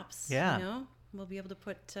drops. Yeah. We'll be able to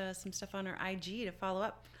put some stuff on our IG to follow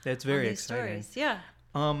up. That's very on these exciting. Stories.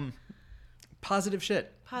 Yeah. Positive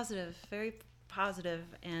shit. Positive, very positive,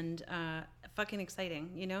 and fucking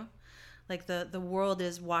exciting. Like the world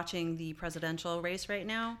is watching the presidential race right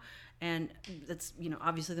now, and that's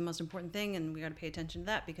obviously the most important thing, and we got to pay attention to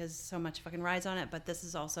that because so much fucking rides on it. But this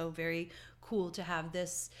is also very cool to have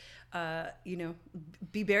this,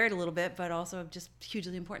 be buried a little bit, but also just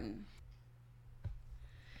hugely important.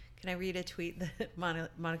 Can I read a tweet that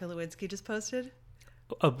Monica Lewinsky just posted?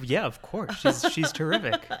 Yeah, of course. She's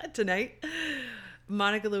terrific. Tonight.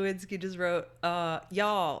 Monica Lewinsky just wrote,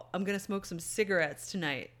 y'all, I'm going to smoke some cigarettes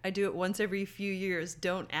tonight. I do it once every few years.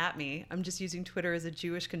 Don't at me. I'm just using Twitter as a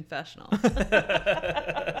Jewish confessional.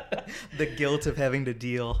 The guilt of having to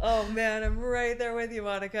deal. Oh, man, I'm right there with you,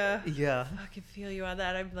 Monica. Yeah. I can feel you on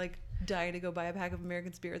that. I'm like dying to go buy a pack of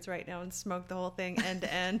American Spirits right now and smoke the whole thing end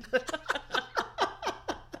to end.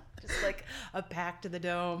 Just like a pack to the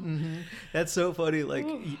dome. Mm-hmm. That's so funny. Like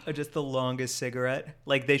just the longest cigarette.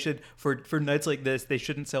 Like they should for nights like this, they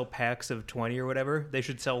shouldn't sell packs of 20 or whatever. They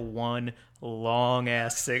should sell one long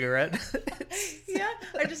ass cigarette. Yeah,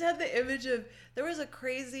 I just had the image of there was a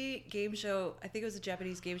crazy game show. I think it was a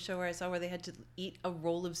Japanese game show where I saw where they had to eat a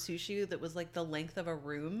roll of sushi that was like the length of a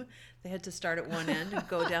room. They had to start at one end and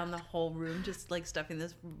go down the whole room, just like stuffing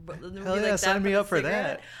this. Hell yeah, sign me up for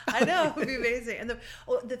that. I know, it would be amazing. And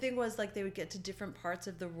the thing was, like, they would get to different parts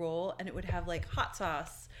of the roll, and it would have like hot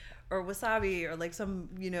sauce or wasabi or like some,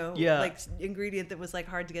 like ingredient that was like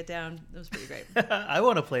hard to get down. It was pretty great. I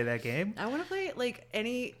want to play that game. I want to play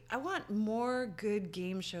I want more good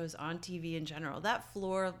game shows on TV in general. That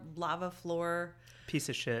lava floor Piece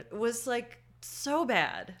of shit. was like so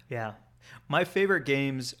bad. Yeah. My favorite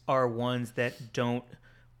games are ones that don't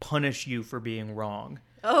punish you for being wrong.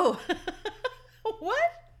 Oh. What?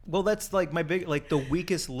 Well, that's like my big, like the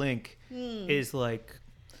weakest link is like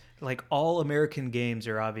all American games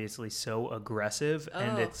are obviously so aggressive,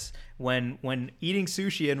 and it's when eating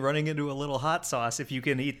sushi and running into a little hot sauce, if you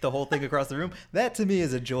can eat the whole thing across the room, that to me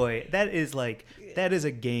is a joy. That is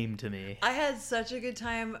a game to me. I had such a good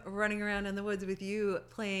time running around in the woods with you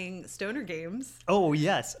playing stoner games. Oh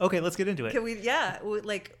yes. Okay, let's get into it. Can we? Yeah,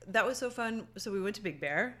 like that was so fun. So we went to Big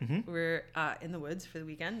Bear. Mm-hmm. We were in the woods for the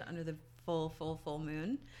weekend under the full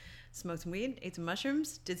moon. Smoked some weed, ate some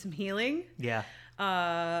mushrooms, did some healing. Yeah.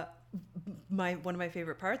 One of my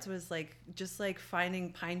favorite parts was just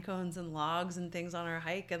finding pine cones and logs and things on our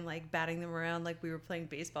hike and like batting them around like we were playing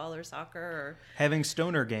baseball or soccer or having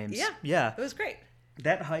stoner games. Yeah. It was great.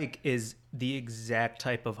 That hike is the exact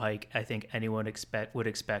type of hike I think anyone would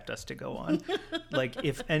expect us to go on. Like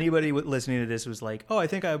if anybody listening to this was like, "Oh, I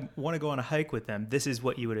think I want to go on a hike with them," this is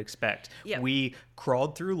what you would expect. Yep. We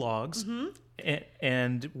crawled through logs. Mm-hmm.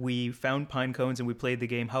 And we found pine cones and we played the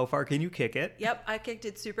game How Far Can You Kick It? Yep, I kicked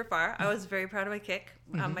it super far. I was very proud of my kick.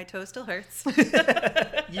 Mm-hmm. My toe still hurts.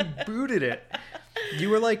 You booted it.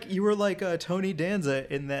 You were like Tony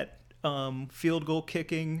Danza in that field goal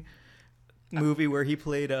kicking movie where he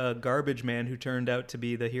played a garbage man who turned out to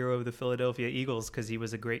be the hero of the Philadelphia Eagles because he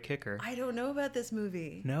was a great kicker. I don't know about this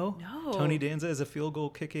movie. No? Tony Danza is a field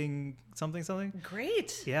goal kicking something?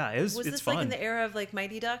 Great. Yeah, it's this fun. Like in the era of like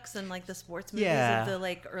Mighty Ducks and like the sports movies of the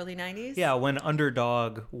like early 90s? Yeah, when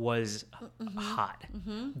Underdog was hot.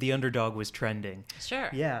 Mm-hmm. The Underdog was trending. Sure.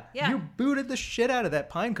 Yeah. You booted the shit out of that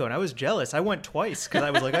pine cone. I was jealous. I went twice because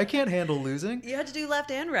I was like, I can't handle losing. You had to do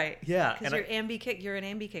left and right. Yeah. Because you're an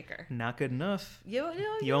ambi kicker. Not good enough.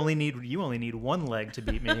 You only need one leg to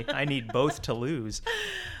beat me. I need both to lose.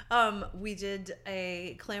 We did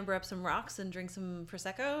clamber up some rocks and drink some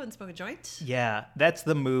Prosecco and smoke a joint. Yeah, that's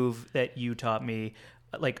the move that you taught me.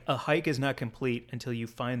 Like a hike is not complete until you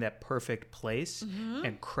find that perfect place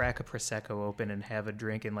and crack a Prosecco open and have a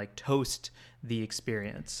drink and like toast the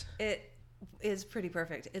experience. It is pretty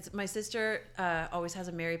perfect. It's my sister always has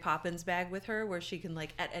a Mary Poppins bag with her where she can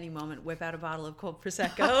like at any moment whip out a bottle of cold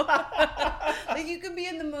Prosecco. Like you could be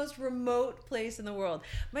in the most remote place in the world.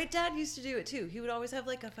 My dad used to do it too. He would always have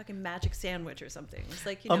like a fucking magic sandwich or something. It's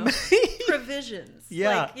like, provisions.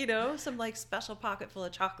 Yeah. Like, some like special pocket full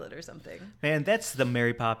of chocolate or something. Man, that's the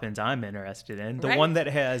Mary Poppins I'm interested in. The Right? one that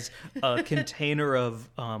has a container of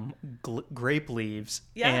grape leaves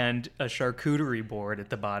and a charcuterie board at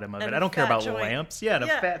the bottom of And it. a I don't care fat about joint. lamps. Yeah, and a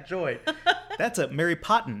fat joint. That's a Mary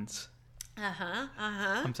Poppins.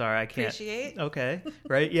 I'm sorry, I can't. Appreciate. Okay,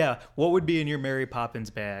 right? Yeah. What would be in your Mary Poppins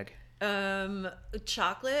bag?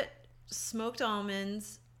 Chocolate, smoked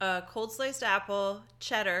almonds, a cold sliced apple,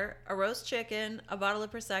 cheddar, a roast chicken, a bottle of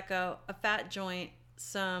Prosecco, a fat joint,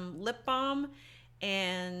 some lip balm,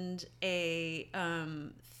 and a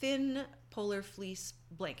thin polar fleece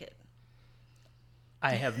blanket.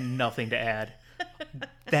 I have nothing to add.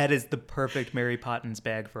 That is the perfect Mary Poppins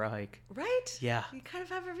bag for a hike. Right? Yeah. You kind of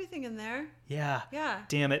have everything in there. Yeah. Yeah.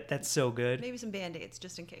 Damn it, that's so good. Maybe some Band-Aids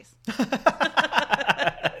just in case.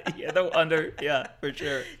 Yeah, for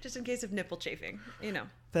sure. Just in case of nipple chafing,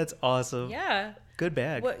 That's awesome. Yeah. Good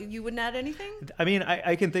bag. What, you wouldn't add anything? I mean,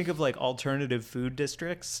 I can think of like alternative food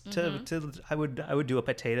districts to I would do a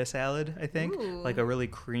potato salad, I think. Ooh. Like a really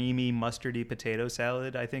creamy mustardy potato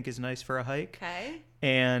salad I think is nice for a hike. Okay.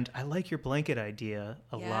 And I like your blanket idea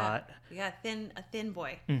a lot. Yeah, a thin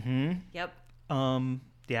boy. Mm-hmm. Yep.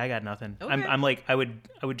 Yeah, I got nothing. Okay. I'm like, I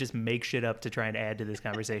would just make shit up to try and add to this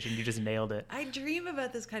conversation. You just nailed it. I dream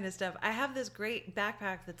about this kind of stuff. I have this great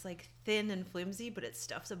backpack that's like thin and flimsy, but it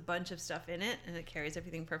stuffs a bunch of stuff in it and it carries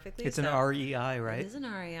everything perfectly. It's an REI, right? It is an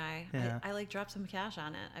REI. Yeah. I like dropped some cash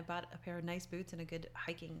on it. I bought a pair of nice boots and a good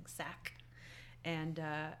hiking sack. And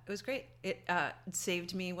it was great. It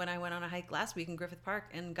saved me when I went on a hike last week in Griffith Park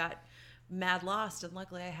and got mad lost. And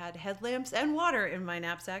luckily I had headlamps and water in my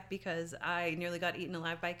knapsack because I nearly got eaten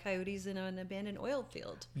alive by coyotes in an abandoned oil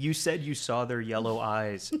field. You said you saw their yellow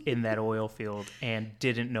eyes in that oil field and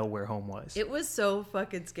didn't know where home was. It was so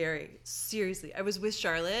fucking scary. Seriously. I was with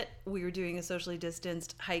Charlotte. We were doing a socially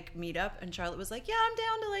distanced hike meetup and Charlotte was like, yeah, I'm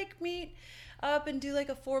down to like meet up and do like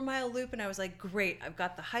a 4-mile loop. And I was like, great, I've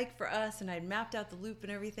got the hike for us. And I'd mapped out the loop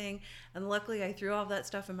and everything. And luckily I threw all that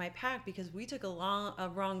stuff in my pack because we took a long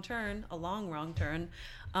wrong turn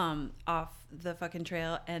off the fucking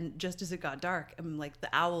trail. And just as it got dark, like the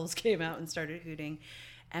owls came out and started hooting.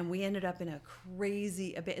 And we ended up in a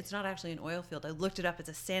crazy, it's not actually an oil field. I looked it up. It's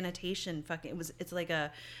a sanitation it's like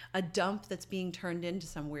a dump that's being turned into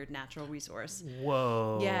some weird natural resource.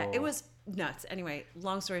 Whoa. Yeah, it was nuts. Anyway,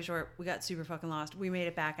 long story short, we got super fucking lost. We made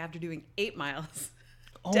it back after doing 8 miles.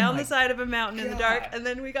 Down the side of a mountain in the dark, and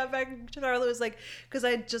then we got back. Charlotte was like, because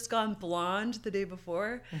I had just gone blonde the day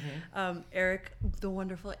before. Eric, the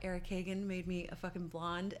wonderful Eric Hagen, made me a fucking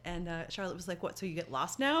blonde, and Charlotte was like, "What? So you get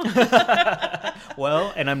lost now?"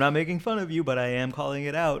 Well, and I'm not making fun of you, but I am calling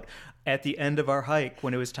it out. At the end of our hike,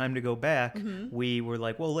 when it was time to go back, we were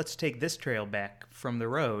like, well, let's take this trail back from the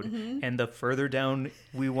road. And the further down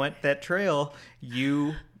we went that trail,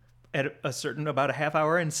 you, at about a half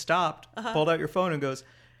hour in, stopped, pulled out your phone and goes,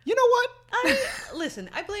 you know what? Listen,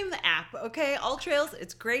 I blame the app, okay? All trails,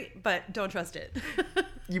 it's great, but don't trust it.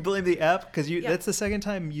 You blame the app? Because that's the second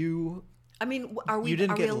time you... I mean, are we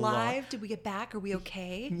alive? Did we get back? Are we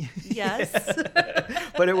okay? Yes.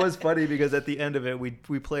 But it was funny because at the end of it, we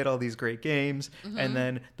played all these great games. And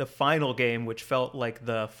then the final game, which felt like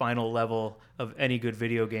the final level of any good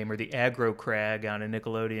video game or the aggro crag on a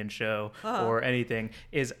Nickelodeon show or anything,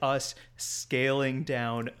 is us scaling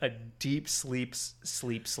down a deep sleep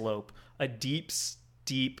slope. A deep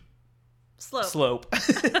slope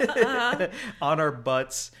on our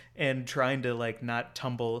butts and trying to like not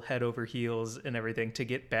tumble head over heels and everything to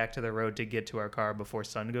get back to the road to get to our car before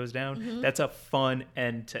sun goes down. That's a fun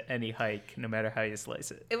end to any hike, no matter how you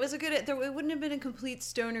slice it. It was it wouldn't have been a complete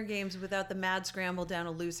stoner games without the mad scramble down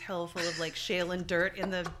a loose hill full of like shale and dirt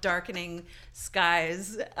in the darkening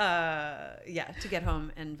skies. To get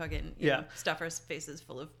home and fucking stuff our faces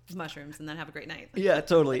full of mushrooms and then have a great night. Yeah,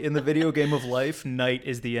 totally. In the video game of life, night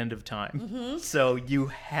is the end of time. So you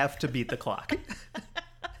have to beat the clock.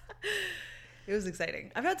 It was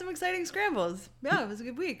exciting. I've had some exciting scrambles. Yeah, it was a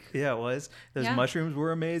good week. Yeah, it was. Those mushrooms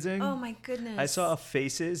were amazing. Oh my goodness. I saw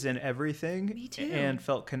faces and everything. Me too. And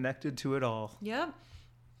felt connected to it all. Yep.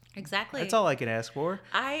 Exactly. That's all I can ask for.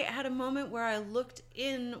 I had a moment where I looked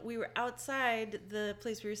in. We were outside the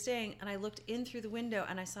place we were staying, and I looked in through the window,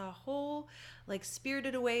 and I saw a whole, like,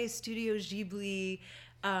 Spirited Away Studio Ghibli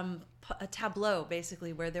a tableau,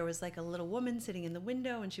 basically, where there was like a little woman sitting in the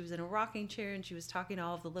window and she was in a rocking chair and she was talking to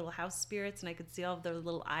all of the little house spirits and I could see all of their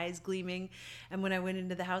little eyes gleaming. And when I went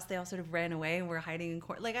into the house, they all sort of ran away and were hiding in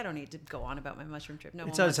court. Like, I don't need to go on about my mushroom trip. No,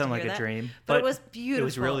 it does sound like a dream, but it was beautiful. It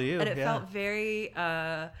was really you, and it felt very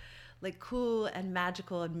like cool and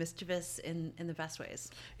magical and mischievous in the best ways.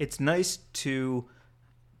 It's nice to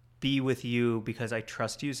be with you because I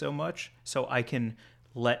trust you so much, so I can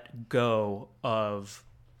let go of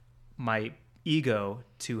my ego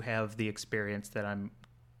to have the experience that I'm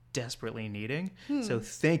desperately needing. So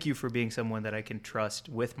thank you for being someone that I can trust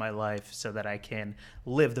with my life so that I can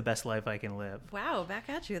live the best life I can live. Wow, back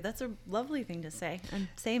at you. That's a lovely thing to say. And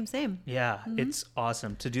same. Yeah, it's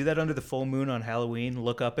awesome. To do that under the full moon on Halloween,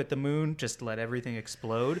 look up at the moon, just let everything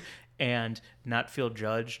explode and not feel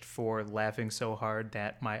judged for laughing so hard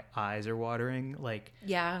that my eyes are watering. Like,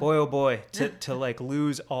 boy, oh boy, to like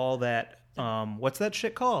lose all that, what's that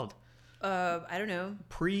shit called? I don't know.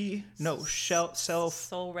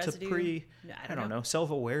 Soul residue. To I don't know.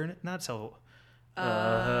 Self-awareness, not self.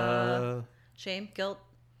 Shame, guilt,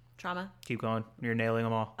 trauma. Keep going. You're nailing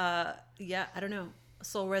them all. I don't know.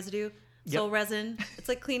 Soul residue, soul resin. It's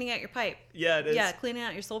like cleaning out your pipe. Yeah, it is. Yeah, cleaning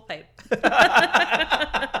out your soul pipe.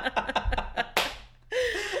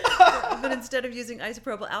 But instead of using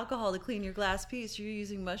isopropyl alcohol to clean your glass piece, you're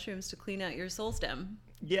using mushrooms to clean out your soul stem.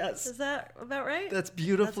 Yes. Is that about right? That's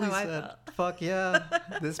beautifully said. Fuck yeah.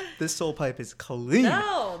 This soul pipe is clean.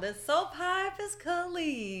 No, this soul pipe is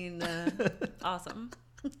clean. Awesome.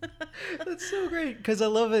 That's so great because I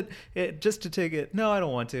love it. Just to take it. No, I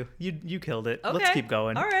don't want to. You killed it. Okay. Let's keep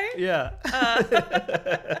going. All right. Yeah.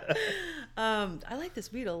 I like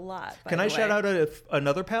this weed a lot. Can I shout out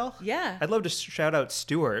another pal? Yeah. I'd love to shout out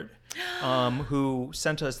Stuart, who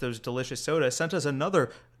sent us those delicious sodas. Sent us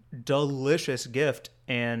another delicious gift,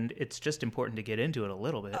 and it's just important to get into it a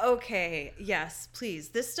little bit. Okay. Yes, please.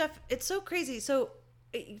 This stuff, it's so crazy. So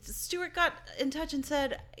Stuart got in touch and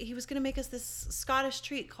said he was going to make us this Scottish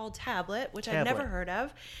treat called Tablet, which I'd never heard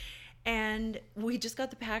of. And we just got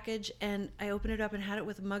the package, and I opened it up and had it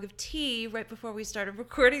with a mug of tea right before we started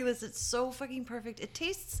recording this. It's so fucking perfect. It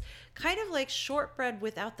tastes kind of like shortbread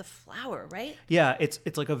without the flour, right? Yeah, it's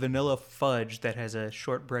like a vanilla fudge that has a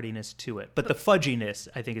shortbreadiness to it. But the fudginess,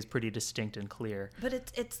 I think, is pretty distinct and clear. But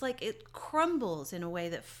it's like it crumbles in a way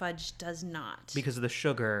that fudge does not. Because of the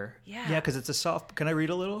sugar. Yeah. Yeah, because it's a soft... Can I read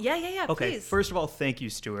a little? Yeah, Okay, please. first of all, thank you,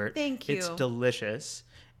 Stuart. Thank you. It's delicious,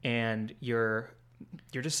 and you're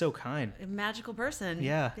just so kind. A magical person.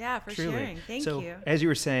 Yeah. Yeah, for truly. sharing. Thank so, you. As you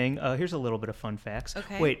were saying, here's a little bit of fun facts.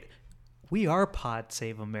 Okay. Wait, we are Pod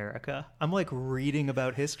Save America. I'm like reading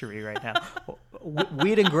about history right now.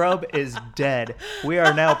 Weed and Grub is dead. We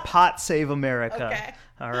are now Pot Save America. Okay.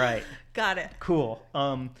 All right. Got it. Cool.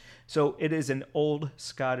 So it is an old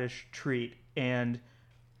Scottish treat, and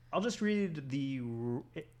I'll just read the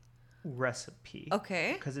recipe.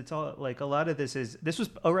 Okay. Because it's all like a lot of this was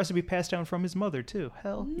a recipe passed down from his mother too.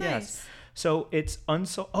 Hell Nice. yes. So it's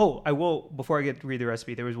I will, before I get to read the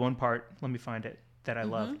recipe, there was one part, let me find it, that I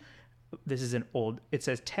love. This is it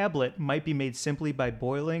says tablet might be made simply by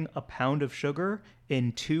boiling a pound of sugar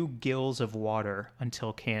in 2 gills of water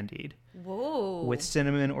until candied, Whoa. with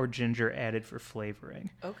cinnamon or ginger added for flavoring.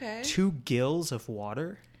 Okay. 2 gills of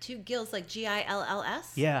water? 2 gills, like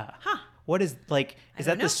GILLS? Yeah. Huh. What is, like, is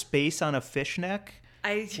don't that know. the space on a fish neck?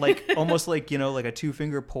 I Like, almost like, like a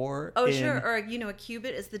 2-finger pour? Oh, sure. Or, a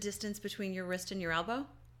cubit is the distance between your wrist and your elbow.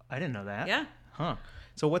 I didn't know that. Yeah. Huh.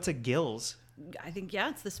 So what's a gills? I think, yeah,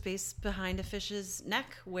 it's the space behind a fish's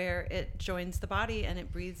neck where it joins the body and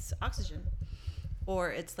it breathes oxygen.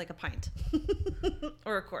 Or it's like a pint.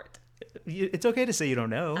 Or a quart. It's okay to say you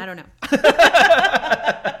don't know. I don't know. I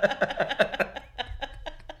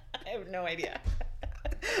have no idea.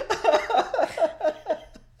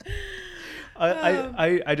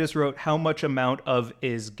 I just wrote how much amount of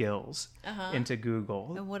is gills into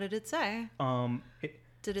Google. And what did it say? It,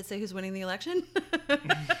 Did it say who's winning the election?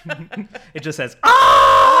 it just says,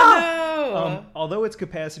 Oh, although its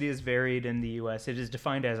capacity is varied in the U.S., it is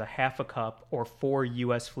defined as a half a cup or 4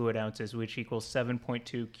 U.S. fluid ounces, which equals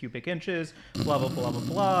 7.2 cubic inches, blah, blah, blah, blah,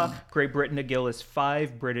 blah. Great Britain, a gill is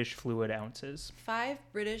 5 British fluid ounces. 5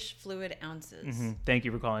 British fluid ounces. Thank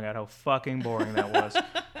you for calling out how fucking boring that was.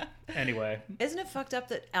 Anyway. Isn't it fucked up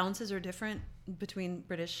that ounces are different between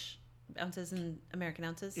British ounces and American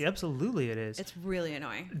ounces? Absolutely it is. It's really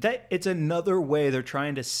annoying. It's another way they're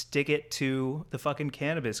trying to stick it to the fucking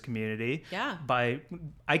cannabis community. Yeah.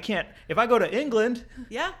 If I go to England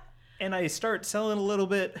Yeah. and I start selling a little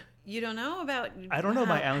bit, You don't know about... I don't know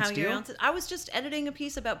my ounce how your deal. ounces... I was just editing a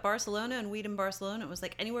piece about Barcelona and weed in Barcelona. It was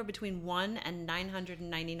like anywhere between 1 and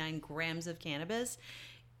 999 grams of cannabis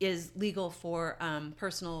is legal for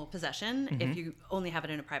personal possession if you only have it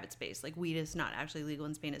in a private space. Like, weed is not actually legal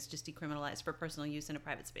in Spain. It's just decriminalized for personal use in a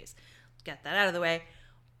private space. Get that out of the way.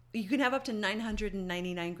 You can have up to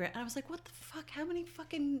 999 grams. And I was like, what the fuck? How many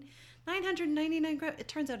fucking 999 grams? It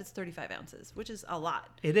turns out it's 35 ounces, which is a lot.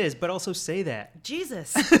 it is, but also say that.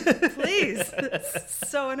 Jesus, please. It's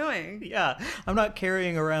so annoying. Yeah, I'm not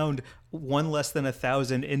carrying around 1 less than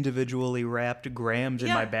 1,000 individually wrapped grams in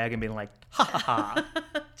Yeah. my bag and being like, ha ha ha.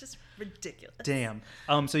 Just ridiculous. Damn.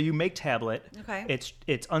 So you make tablet. Okay.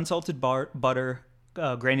 It's unsalted butter,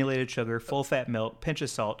 granulated sugar, full fat milk, pinch of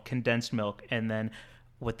salt, condensed milk, and then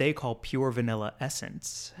what they call pure vanilla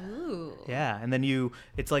essence. Ooh. Yeah, and then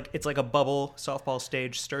it's like a bubble softball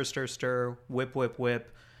stage, stir, stir, stir, whip, whip,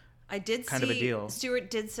 whip. I did Kind see of a deal. Stuart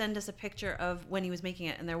did send us a picture of when he was making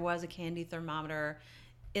it, and there was a candy thermometer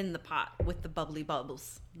in the pot with the bubbly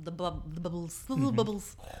bubbles. The bubbles. The little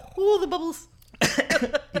bubbles. Ooh, the bubbles.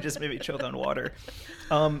 You just made me choke on water.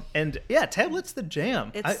 And yeah, tablet's the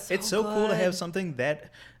jam. It's so so cool to have good. something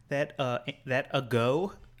that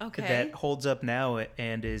ago Okay. that holds up now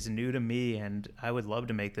and is new to me, and I would love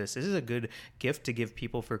to make this. This is a good gift to give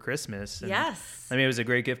people for Christmas. And, Yes. I mean, it was a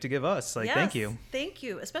great gift to give us. Like, thank you. Thank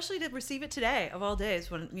you. Especially to receive it today, of all days,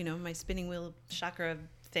 when, my spinning wheel chakra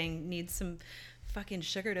thing needs some fucking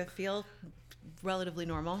sugar to feel relatively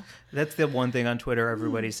normal. That's the one thing on Twitter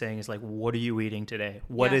everybody's saying is like, what are you eating today?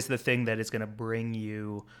 What Yeah. is the thing that is going to bring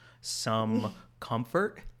you some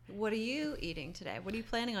comfort? What are you eating today? What are you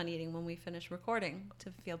planning on eating when we finish recording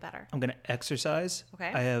to feel better? I'm gonna exercise.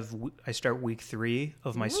 Okay. I start week 3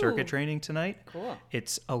 of my Ooh. circuit training tonight. Cool.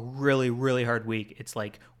 It's a really, really hard week. It's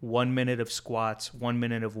like 1 minute of squats, 1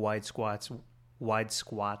 minute of wide squats, Wide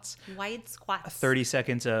squats. 30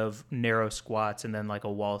 seconds of narrow squats, and then like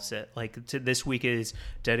a wall sit. This week is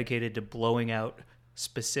dedicated to blowing out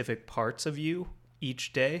specific parts of you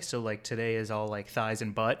each day. So like today is all like thighs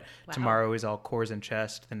and butt. Wow. Tomorrow is all cores and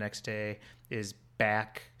chest. The next day is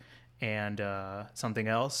back and something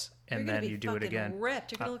else. And You're then gonna you be do it fucking again.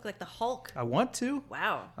 ripped. You're gonna look like the Hulk. I want to.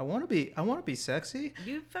 Wow. I want to be sexy.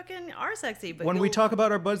 You fucking are sexy, but When we you'll- talk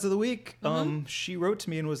about our buds of the week, Mm-hmm. she wrote to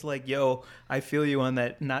me and was like, "Yo, I feel you on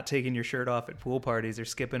that. Not taking your shirt off at pool parties or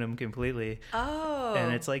skipping them completely." Oh.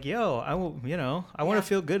 And it's like, "Yo, I want Yeah. to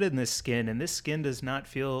feel good in this skin, and this skin does not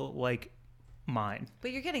feel like mine."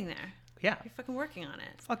 But you're getting there. Yeah, You're fucking working on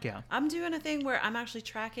it. fuck yeah. I'm doing a thing where I'm actually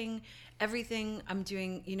tracking everything I'm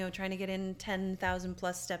doing, trying to get in 10,000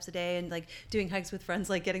 plus steps a day and like doing hikes with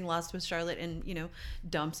friends, like getting lost with Charlotte in,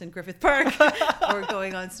 dumps in Griffith Park or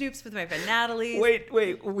going on Snoops with my friend Natalie.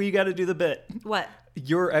 Wait, we got to do the bit. What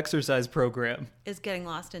Your exercise program. is getting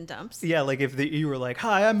lost in dumps? Yeah, like if you were like,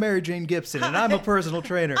 "Hi, I'm Mary Jane Gibson, and I'm a personal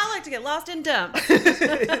trainer. I like to get lost in dumps.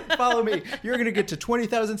 Follow me. You're going to get to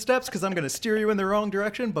 20,000 steps because I'm going to steer you in the wrong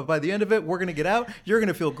direction. But by the end of it, we're going to get out. You're going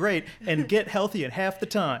to feel great and get healthy in half the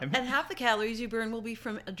time." And half the calories you burn will be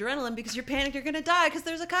from adrenaline because you're panicked you're going to die because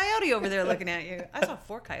there's a coyote over there looking at you. I saw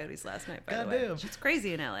 4 coyotes last night, by the way. Goddamn. It's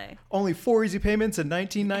crazy in LA. Only 4 easy payments in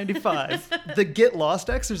 1995. The Get Lost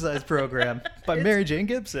Exercise Program by Mary Jane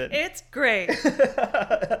Gibson. It's great.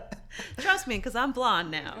 Trust me, because I'm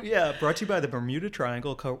blonde now. Yeah, brought to you by the Bermuda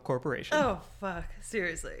Triangle Corporation. Oh, fuck.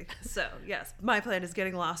 Seriously. So, yes, my plan is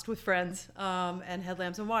getting lost with friends and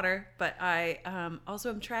headlamps and water. But I also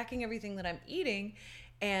am tracking everything that I'm eating.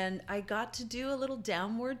 And I got to do a little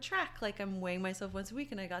downward track. Like, I'm weighing myself once a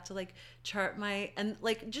week. And I got to, like, chart and,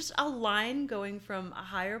 like, just a line going from a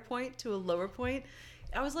higher point to a lower point.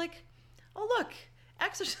 I was like, oh, look.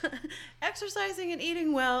 Exercising and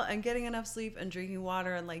eating well and getting enough sleep and drinking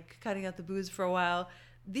water and like cutting out the booze for a while,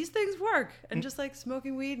 these things work. And just like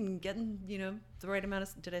smoking weed and getting the right amount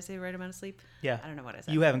of, did I say the right amount of sleep? Yeah. I don't know what I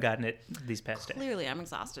said. You haven't gotten it these past days. Clearly I'm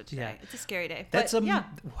exhausted today. Yeah. It's a scary day. That's But, yeah,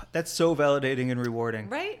 that's so validating and rewarding.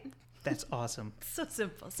 right? That's awesome. So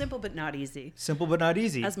simple but not easy, Simple but not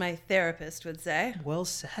easy. as my therapist would say. Well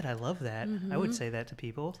said. I love that. I would say that to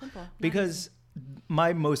people. Simple, not Because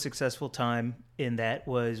my most successful time in that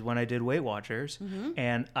was when I did Weight Watchers,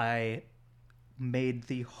 and I made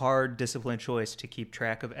the hard disciplined choice to keep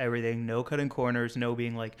track of everything. No cutting corners, no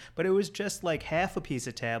being like, but it was just like half a piece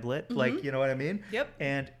of tablet. Like, you know what I mean? Yep.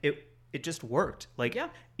 And it just worked. Like Yeah.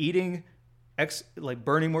 eating like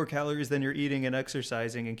burning more calories than you're eating and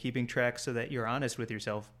exercising and keeping track so that you're honest with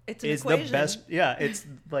yourself It's an is equation. the best. Yeah, it's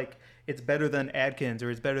like it's better than Atkins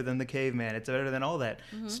or it's better than the caveman. It's better than all that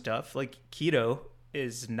stuff. Like keto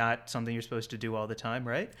is not something you're supposed to do all the time,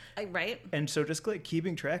 right? Right? And so just like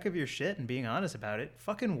keeping track of your shit and being honest about it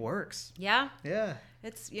fucking works. Yeah. Yeah.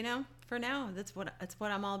 It's, for now, that's what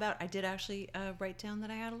I'm all about. I did actually write down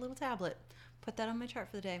that I had a little tablet. Put that on my chart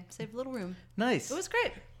for the day. Saved a little room. Nice. It was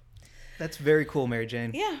great. That's very cool, Mary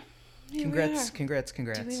Jane. Yeah. Here Congrats, we are. congrats.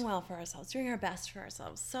 Doing well for ourselves. Doing our best for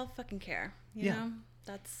ourselves. Self fucking care. You Yeah. know?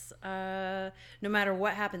 That's no matter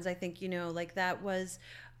what happens, I think, like that was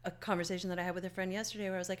a conversation that I had with a friend yesterday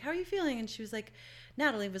where I was like, "How are you feeling?" And she was like,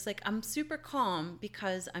 Natalie was like, "I'm super calm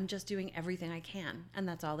because I'm just doing everything I can, and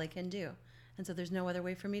that's all I can do. And so there's no other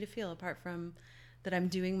way for me to feel apart from that I'm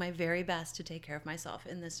doing my very best to take care of myself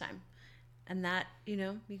in this time." And that, you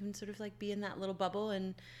can sort of like be in that little bubble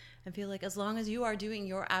and feel like as long as you are doing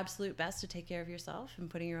your absolute best to take care of yourself and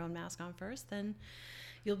putting your own mask on first, then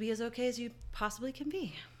you'll be as okay as you possibly can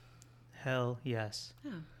be. Hell yes.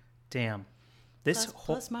 Yeah. Damn. This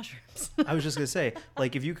Plus mushrooms. I was just gonna say,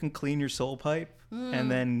 like, if you can clean your soul pipe and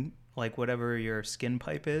then like whatever your skin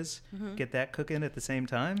pipe is, get that cooking at the same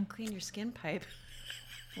time. Clean your skin pipe.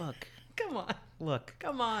 Look, Come on. look.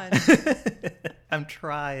 Come on. I'm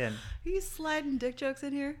trying. Are you sliding dick jokes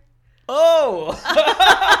in here? Oh!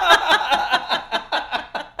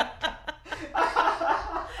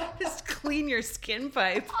 Just clean your skin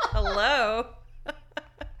pipe. Hello.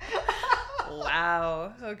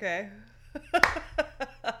 Wow. Okay.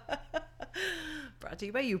 Brought to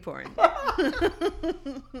you by YouPorn.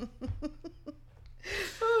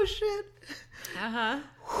 Oh shit. Uh-huh.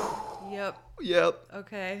 Yep. Yep.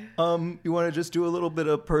 Okay. You want to just do a little bit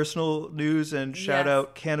of personal news and shout Yes.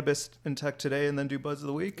 out Cannabis in Tech Today and then do Buzz of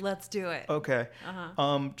the Week? Let's do it. Okay.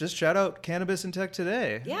 Uh-huh. Just shout out Cannabis in Tech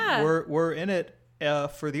Today. Yeah. We're in it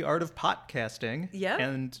for the art of podcasting. Yep.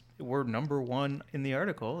 And we're number 1 in the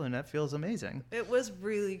article, and that feels amazing. It was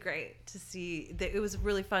really great to see. It was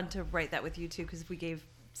really fun to write that with you too, because we gave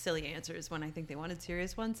silly answers when I think they wanted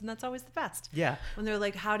serious ones, and that's always the best. Yeah. When they're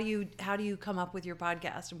like, how do you come up with your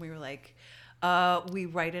podcast? And we were like, we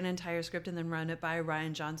write an entire script and then run it by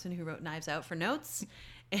Ryan Johnson, who wrote Knives Out, for notes.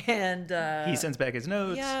 And he sends back his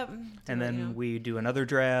notes. Yeah. And then we do another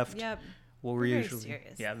draft. Yep. Well, We're very usually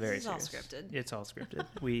serious. Yeah, very This is serious. all scripted. It's all scripted.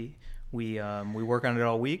 we work on it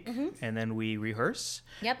all week, and then we rehearse.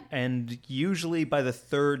 Yep. And usually by the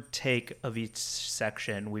 3rd take of each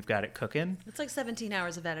section, we've got it cooking. It's like 17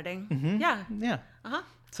 hours of editing. Yeah. Yeah. Uh-huh.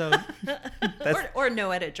 So that's Or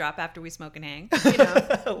no edit drop after we smoke and hang. You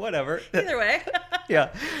know. whatever. Either way.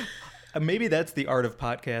 Yeah. Maybe that's the art of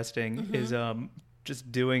podcasting is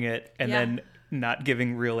just doing it and Yeah. then not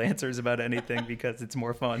giving real answers about anything because it's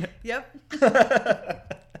more fun. Yep.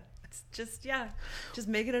 It's just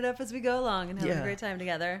making it up as we go along and having a great time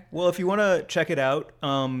together. Well, if you want to check it out,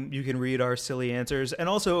 you can read our silly answers. And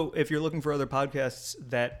also, if you're looking for other podcasts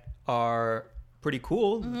that are pretty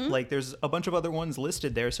cool, like there's a bunch of other ones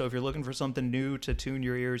listed there. So if you're looking for something new to tune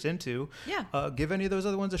your ears into, give any of those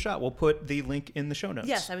other ones a shot. We'll put the link in the show notes.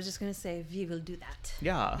 Yes, I was just going to say, we will do that.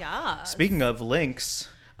 Yeah. Yeah. Speaking of links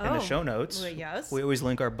in the show notes, well, yes. we always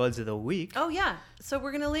link our buds of the week. Oh, yeah. So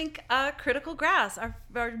we're going to link Critical Grass,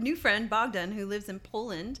 our new friend Bogdan, who lives in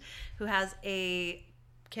Poland, who has a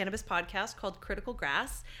cannabis podcast called Critical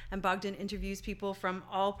Grass, and Bogdan interviews people from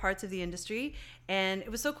all parts of the industry, and it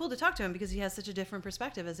was so cool to talk to him because he has such a different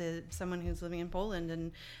perspective as someone who's living in Poland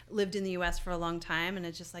and lived in the US for a long time, and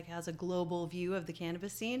it just like has a global view of the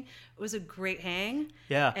cannabis scene. It was a great hang.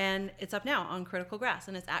 Yeah. And it's up now on Critical Grass,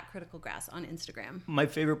 and it's at Critical Grass on Instagram. My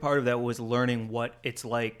favorite part of that was learning what it's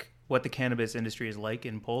like, what the cannabis industry is like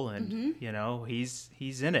in Poland. You know, he's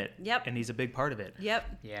in it. Yep. And he's a big part of it.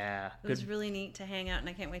 Yep. Yeah. It was really neat to hang out, and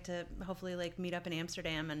I can't wait to hopefully like meet up in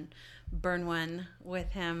Amsterdam and burn one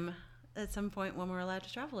with him at some point when we're allowed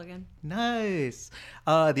to travel again. Nice.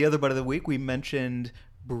 The other bud of the week we mentioned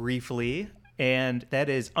briefly, and that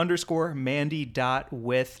is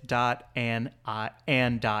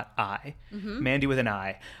 _Mandy.with.and.I. Mandy with an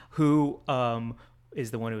I, who is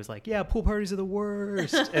the one who was like, yeah, pool parties are the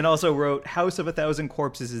worst. And also wrote, House of a Thousand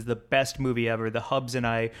Corpses is the best movie ever. The Hubs and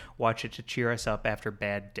I watch it to cheer us up after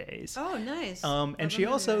bad days. Oh, nice. And she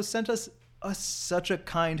also sent us such a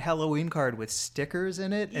kind Halloween card with stickers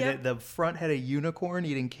in it. Yep. And the front had a unicorn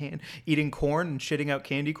eating corn and shitting out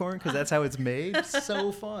candy corn because that's how it's made.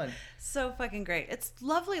 So fun. So fucking great. It's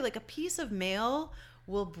lovely. Like a piece of mail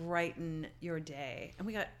will brighten your day. And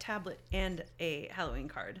we got tablet and a Halloween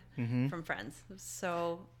card from friends. It was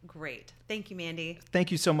so great. Thank you, Mandy.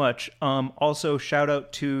 Thank you so much. Also, shout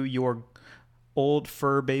out to your old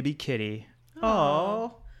fur baby kitty.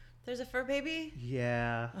 Oh. There's a fur baby?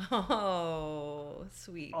 Yeah. Oh,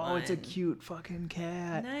 sweet Oh, one. it's a cute fucking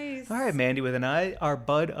cat. Nice. All right, Mandy with an I, our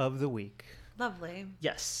bud of the week. Lovely.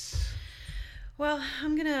 Yes. Well,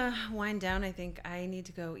 I'm going to wind down. I think I need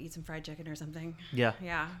to go eat some fried chicken or something. Yeah.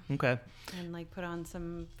 Yeah. Okay. And like put on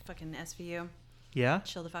some fucking SVU. Yeah?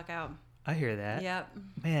 Chill the fuck out. I hear that. Yep.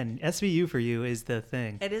 Man, SVU for you is the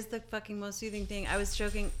thing. It is the fucking most soothing thing. I was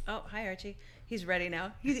joking. Oh, hi, Archie. He's ready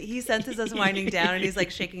now. He senses us winding down, and he's like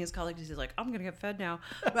shaking his collar because he's like, I'm going to get fed now.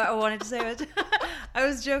 But I wanted to say it. I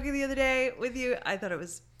was joking the other day with you. I thought it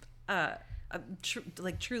was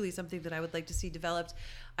truly something that I would like to see developed.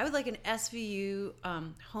 I would like an SVU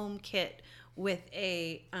home kit with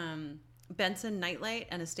a Benson nightlight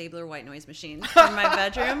and a Stabler white noise machine in my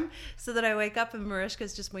bedroom, so that I wake up and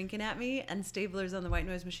Mariska's just winking at me and Stabler's on the white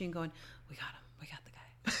noise machine going, we got him, we got the guy,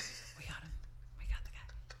 we got him, we got the guy.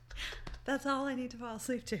 That's all I need to fall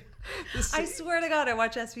asleep to. I swear to God, I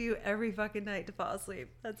watch SVU every fucking night to fall asleep.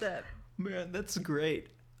 That's it. Man, that's great.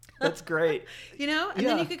 That's great. You know, and Yeah.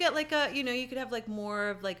 then you could get like you could have like more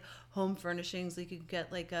of like home furnishings. Like you could get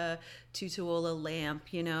like a Tutuola lamp,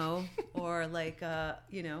 or like a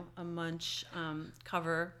Munch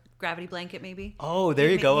cover gravity blanket maybe. Oh,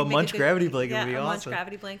 there you go. A make Munch good- gravity blanket yeah, would be a Munch awesome.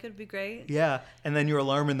 gravity blanket would be great. Yeah, and then your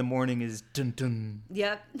alarm in the morning is dun dun.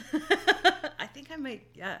 Yep. I think I might.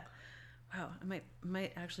 Yeah. Wow. I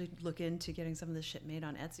might actually look into getting some of this shit made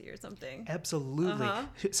on Etsy or something. Absolutely. Uh-huh.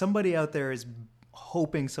 Somebody out there is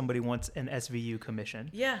hoping somebody wants an SVU commission.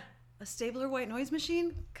 Yeah. A Stabler white noise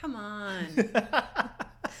machine? Come on.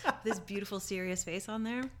 This beautiful serious face on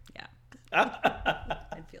there? Yeah.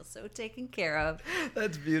 I'd feel so taken care of.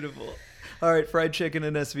 That's beautiful. All right, fried chicken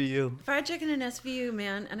and SVU. Fried chicken and SVU,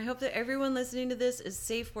 man. And I hope that everyone listening to this is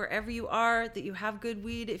safe wherever you are, that you have good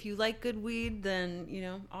weed. If you like good weed, then,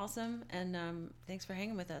 awesome. And thanks for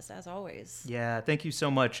hanging with us, as always. Yeah, thank you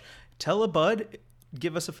so much. Tell a bud.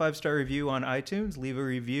 Give us a 5-star review on iTunes. Leave a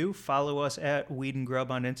review. Follow us at Weed and Grub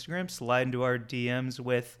on Instagram. Slide into our DMs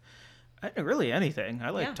with really anything.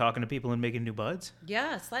 I like talking to people and making new buds.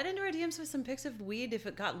 Yeah, slide into our DMs with some pics of weed if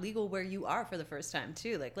it got legal where you are for the first time,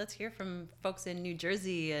 too. Like, let's hear from folks in New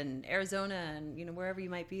Jersey and Arizona and, wherever you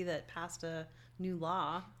might be that passed a new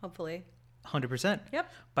law, hopefully. 100%.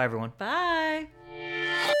 Yep. Bye, everyone. Bye.